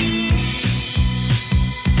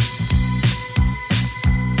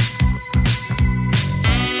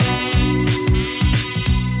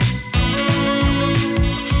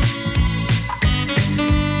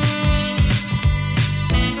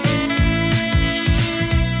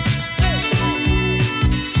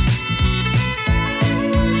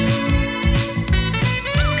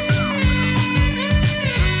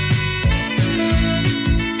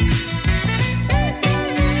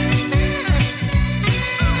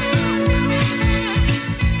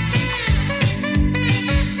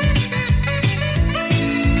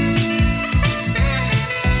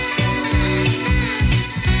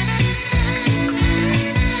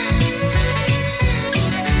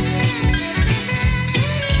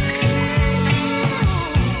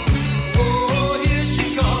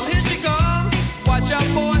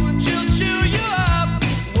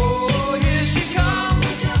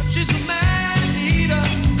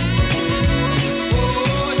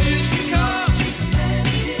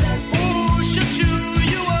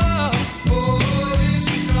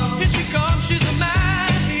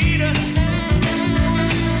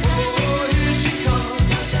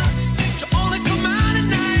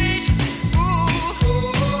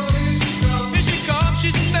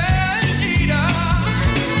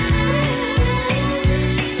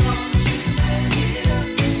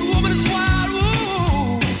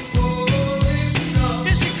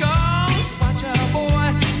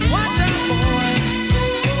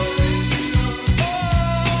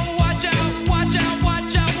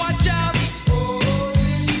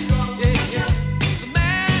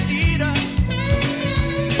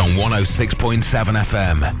 On 106.7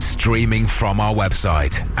 FM, streaming from our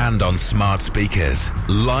website and on smart speakers,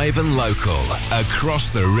 live and local,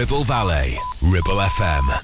 across the Ribble Valley. Ribble FM.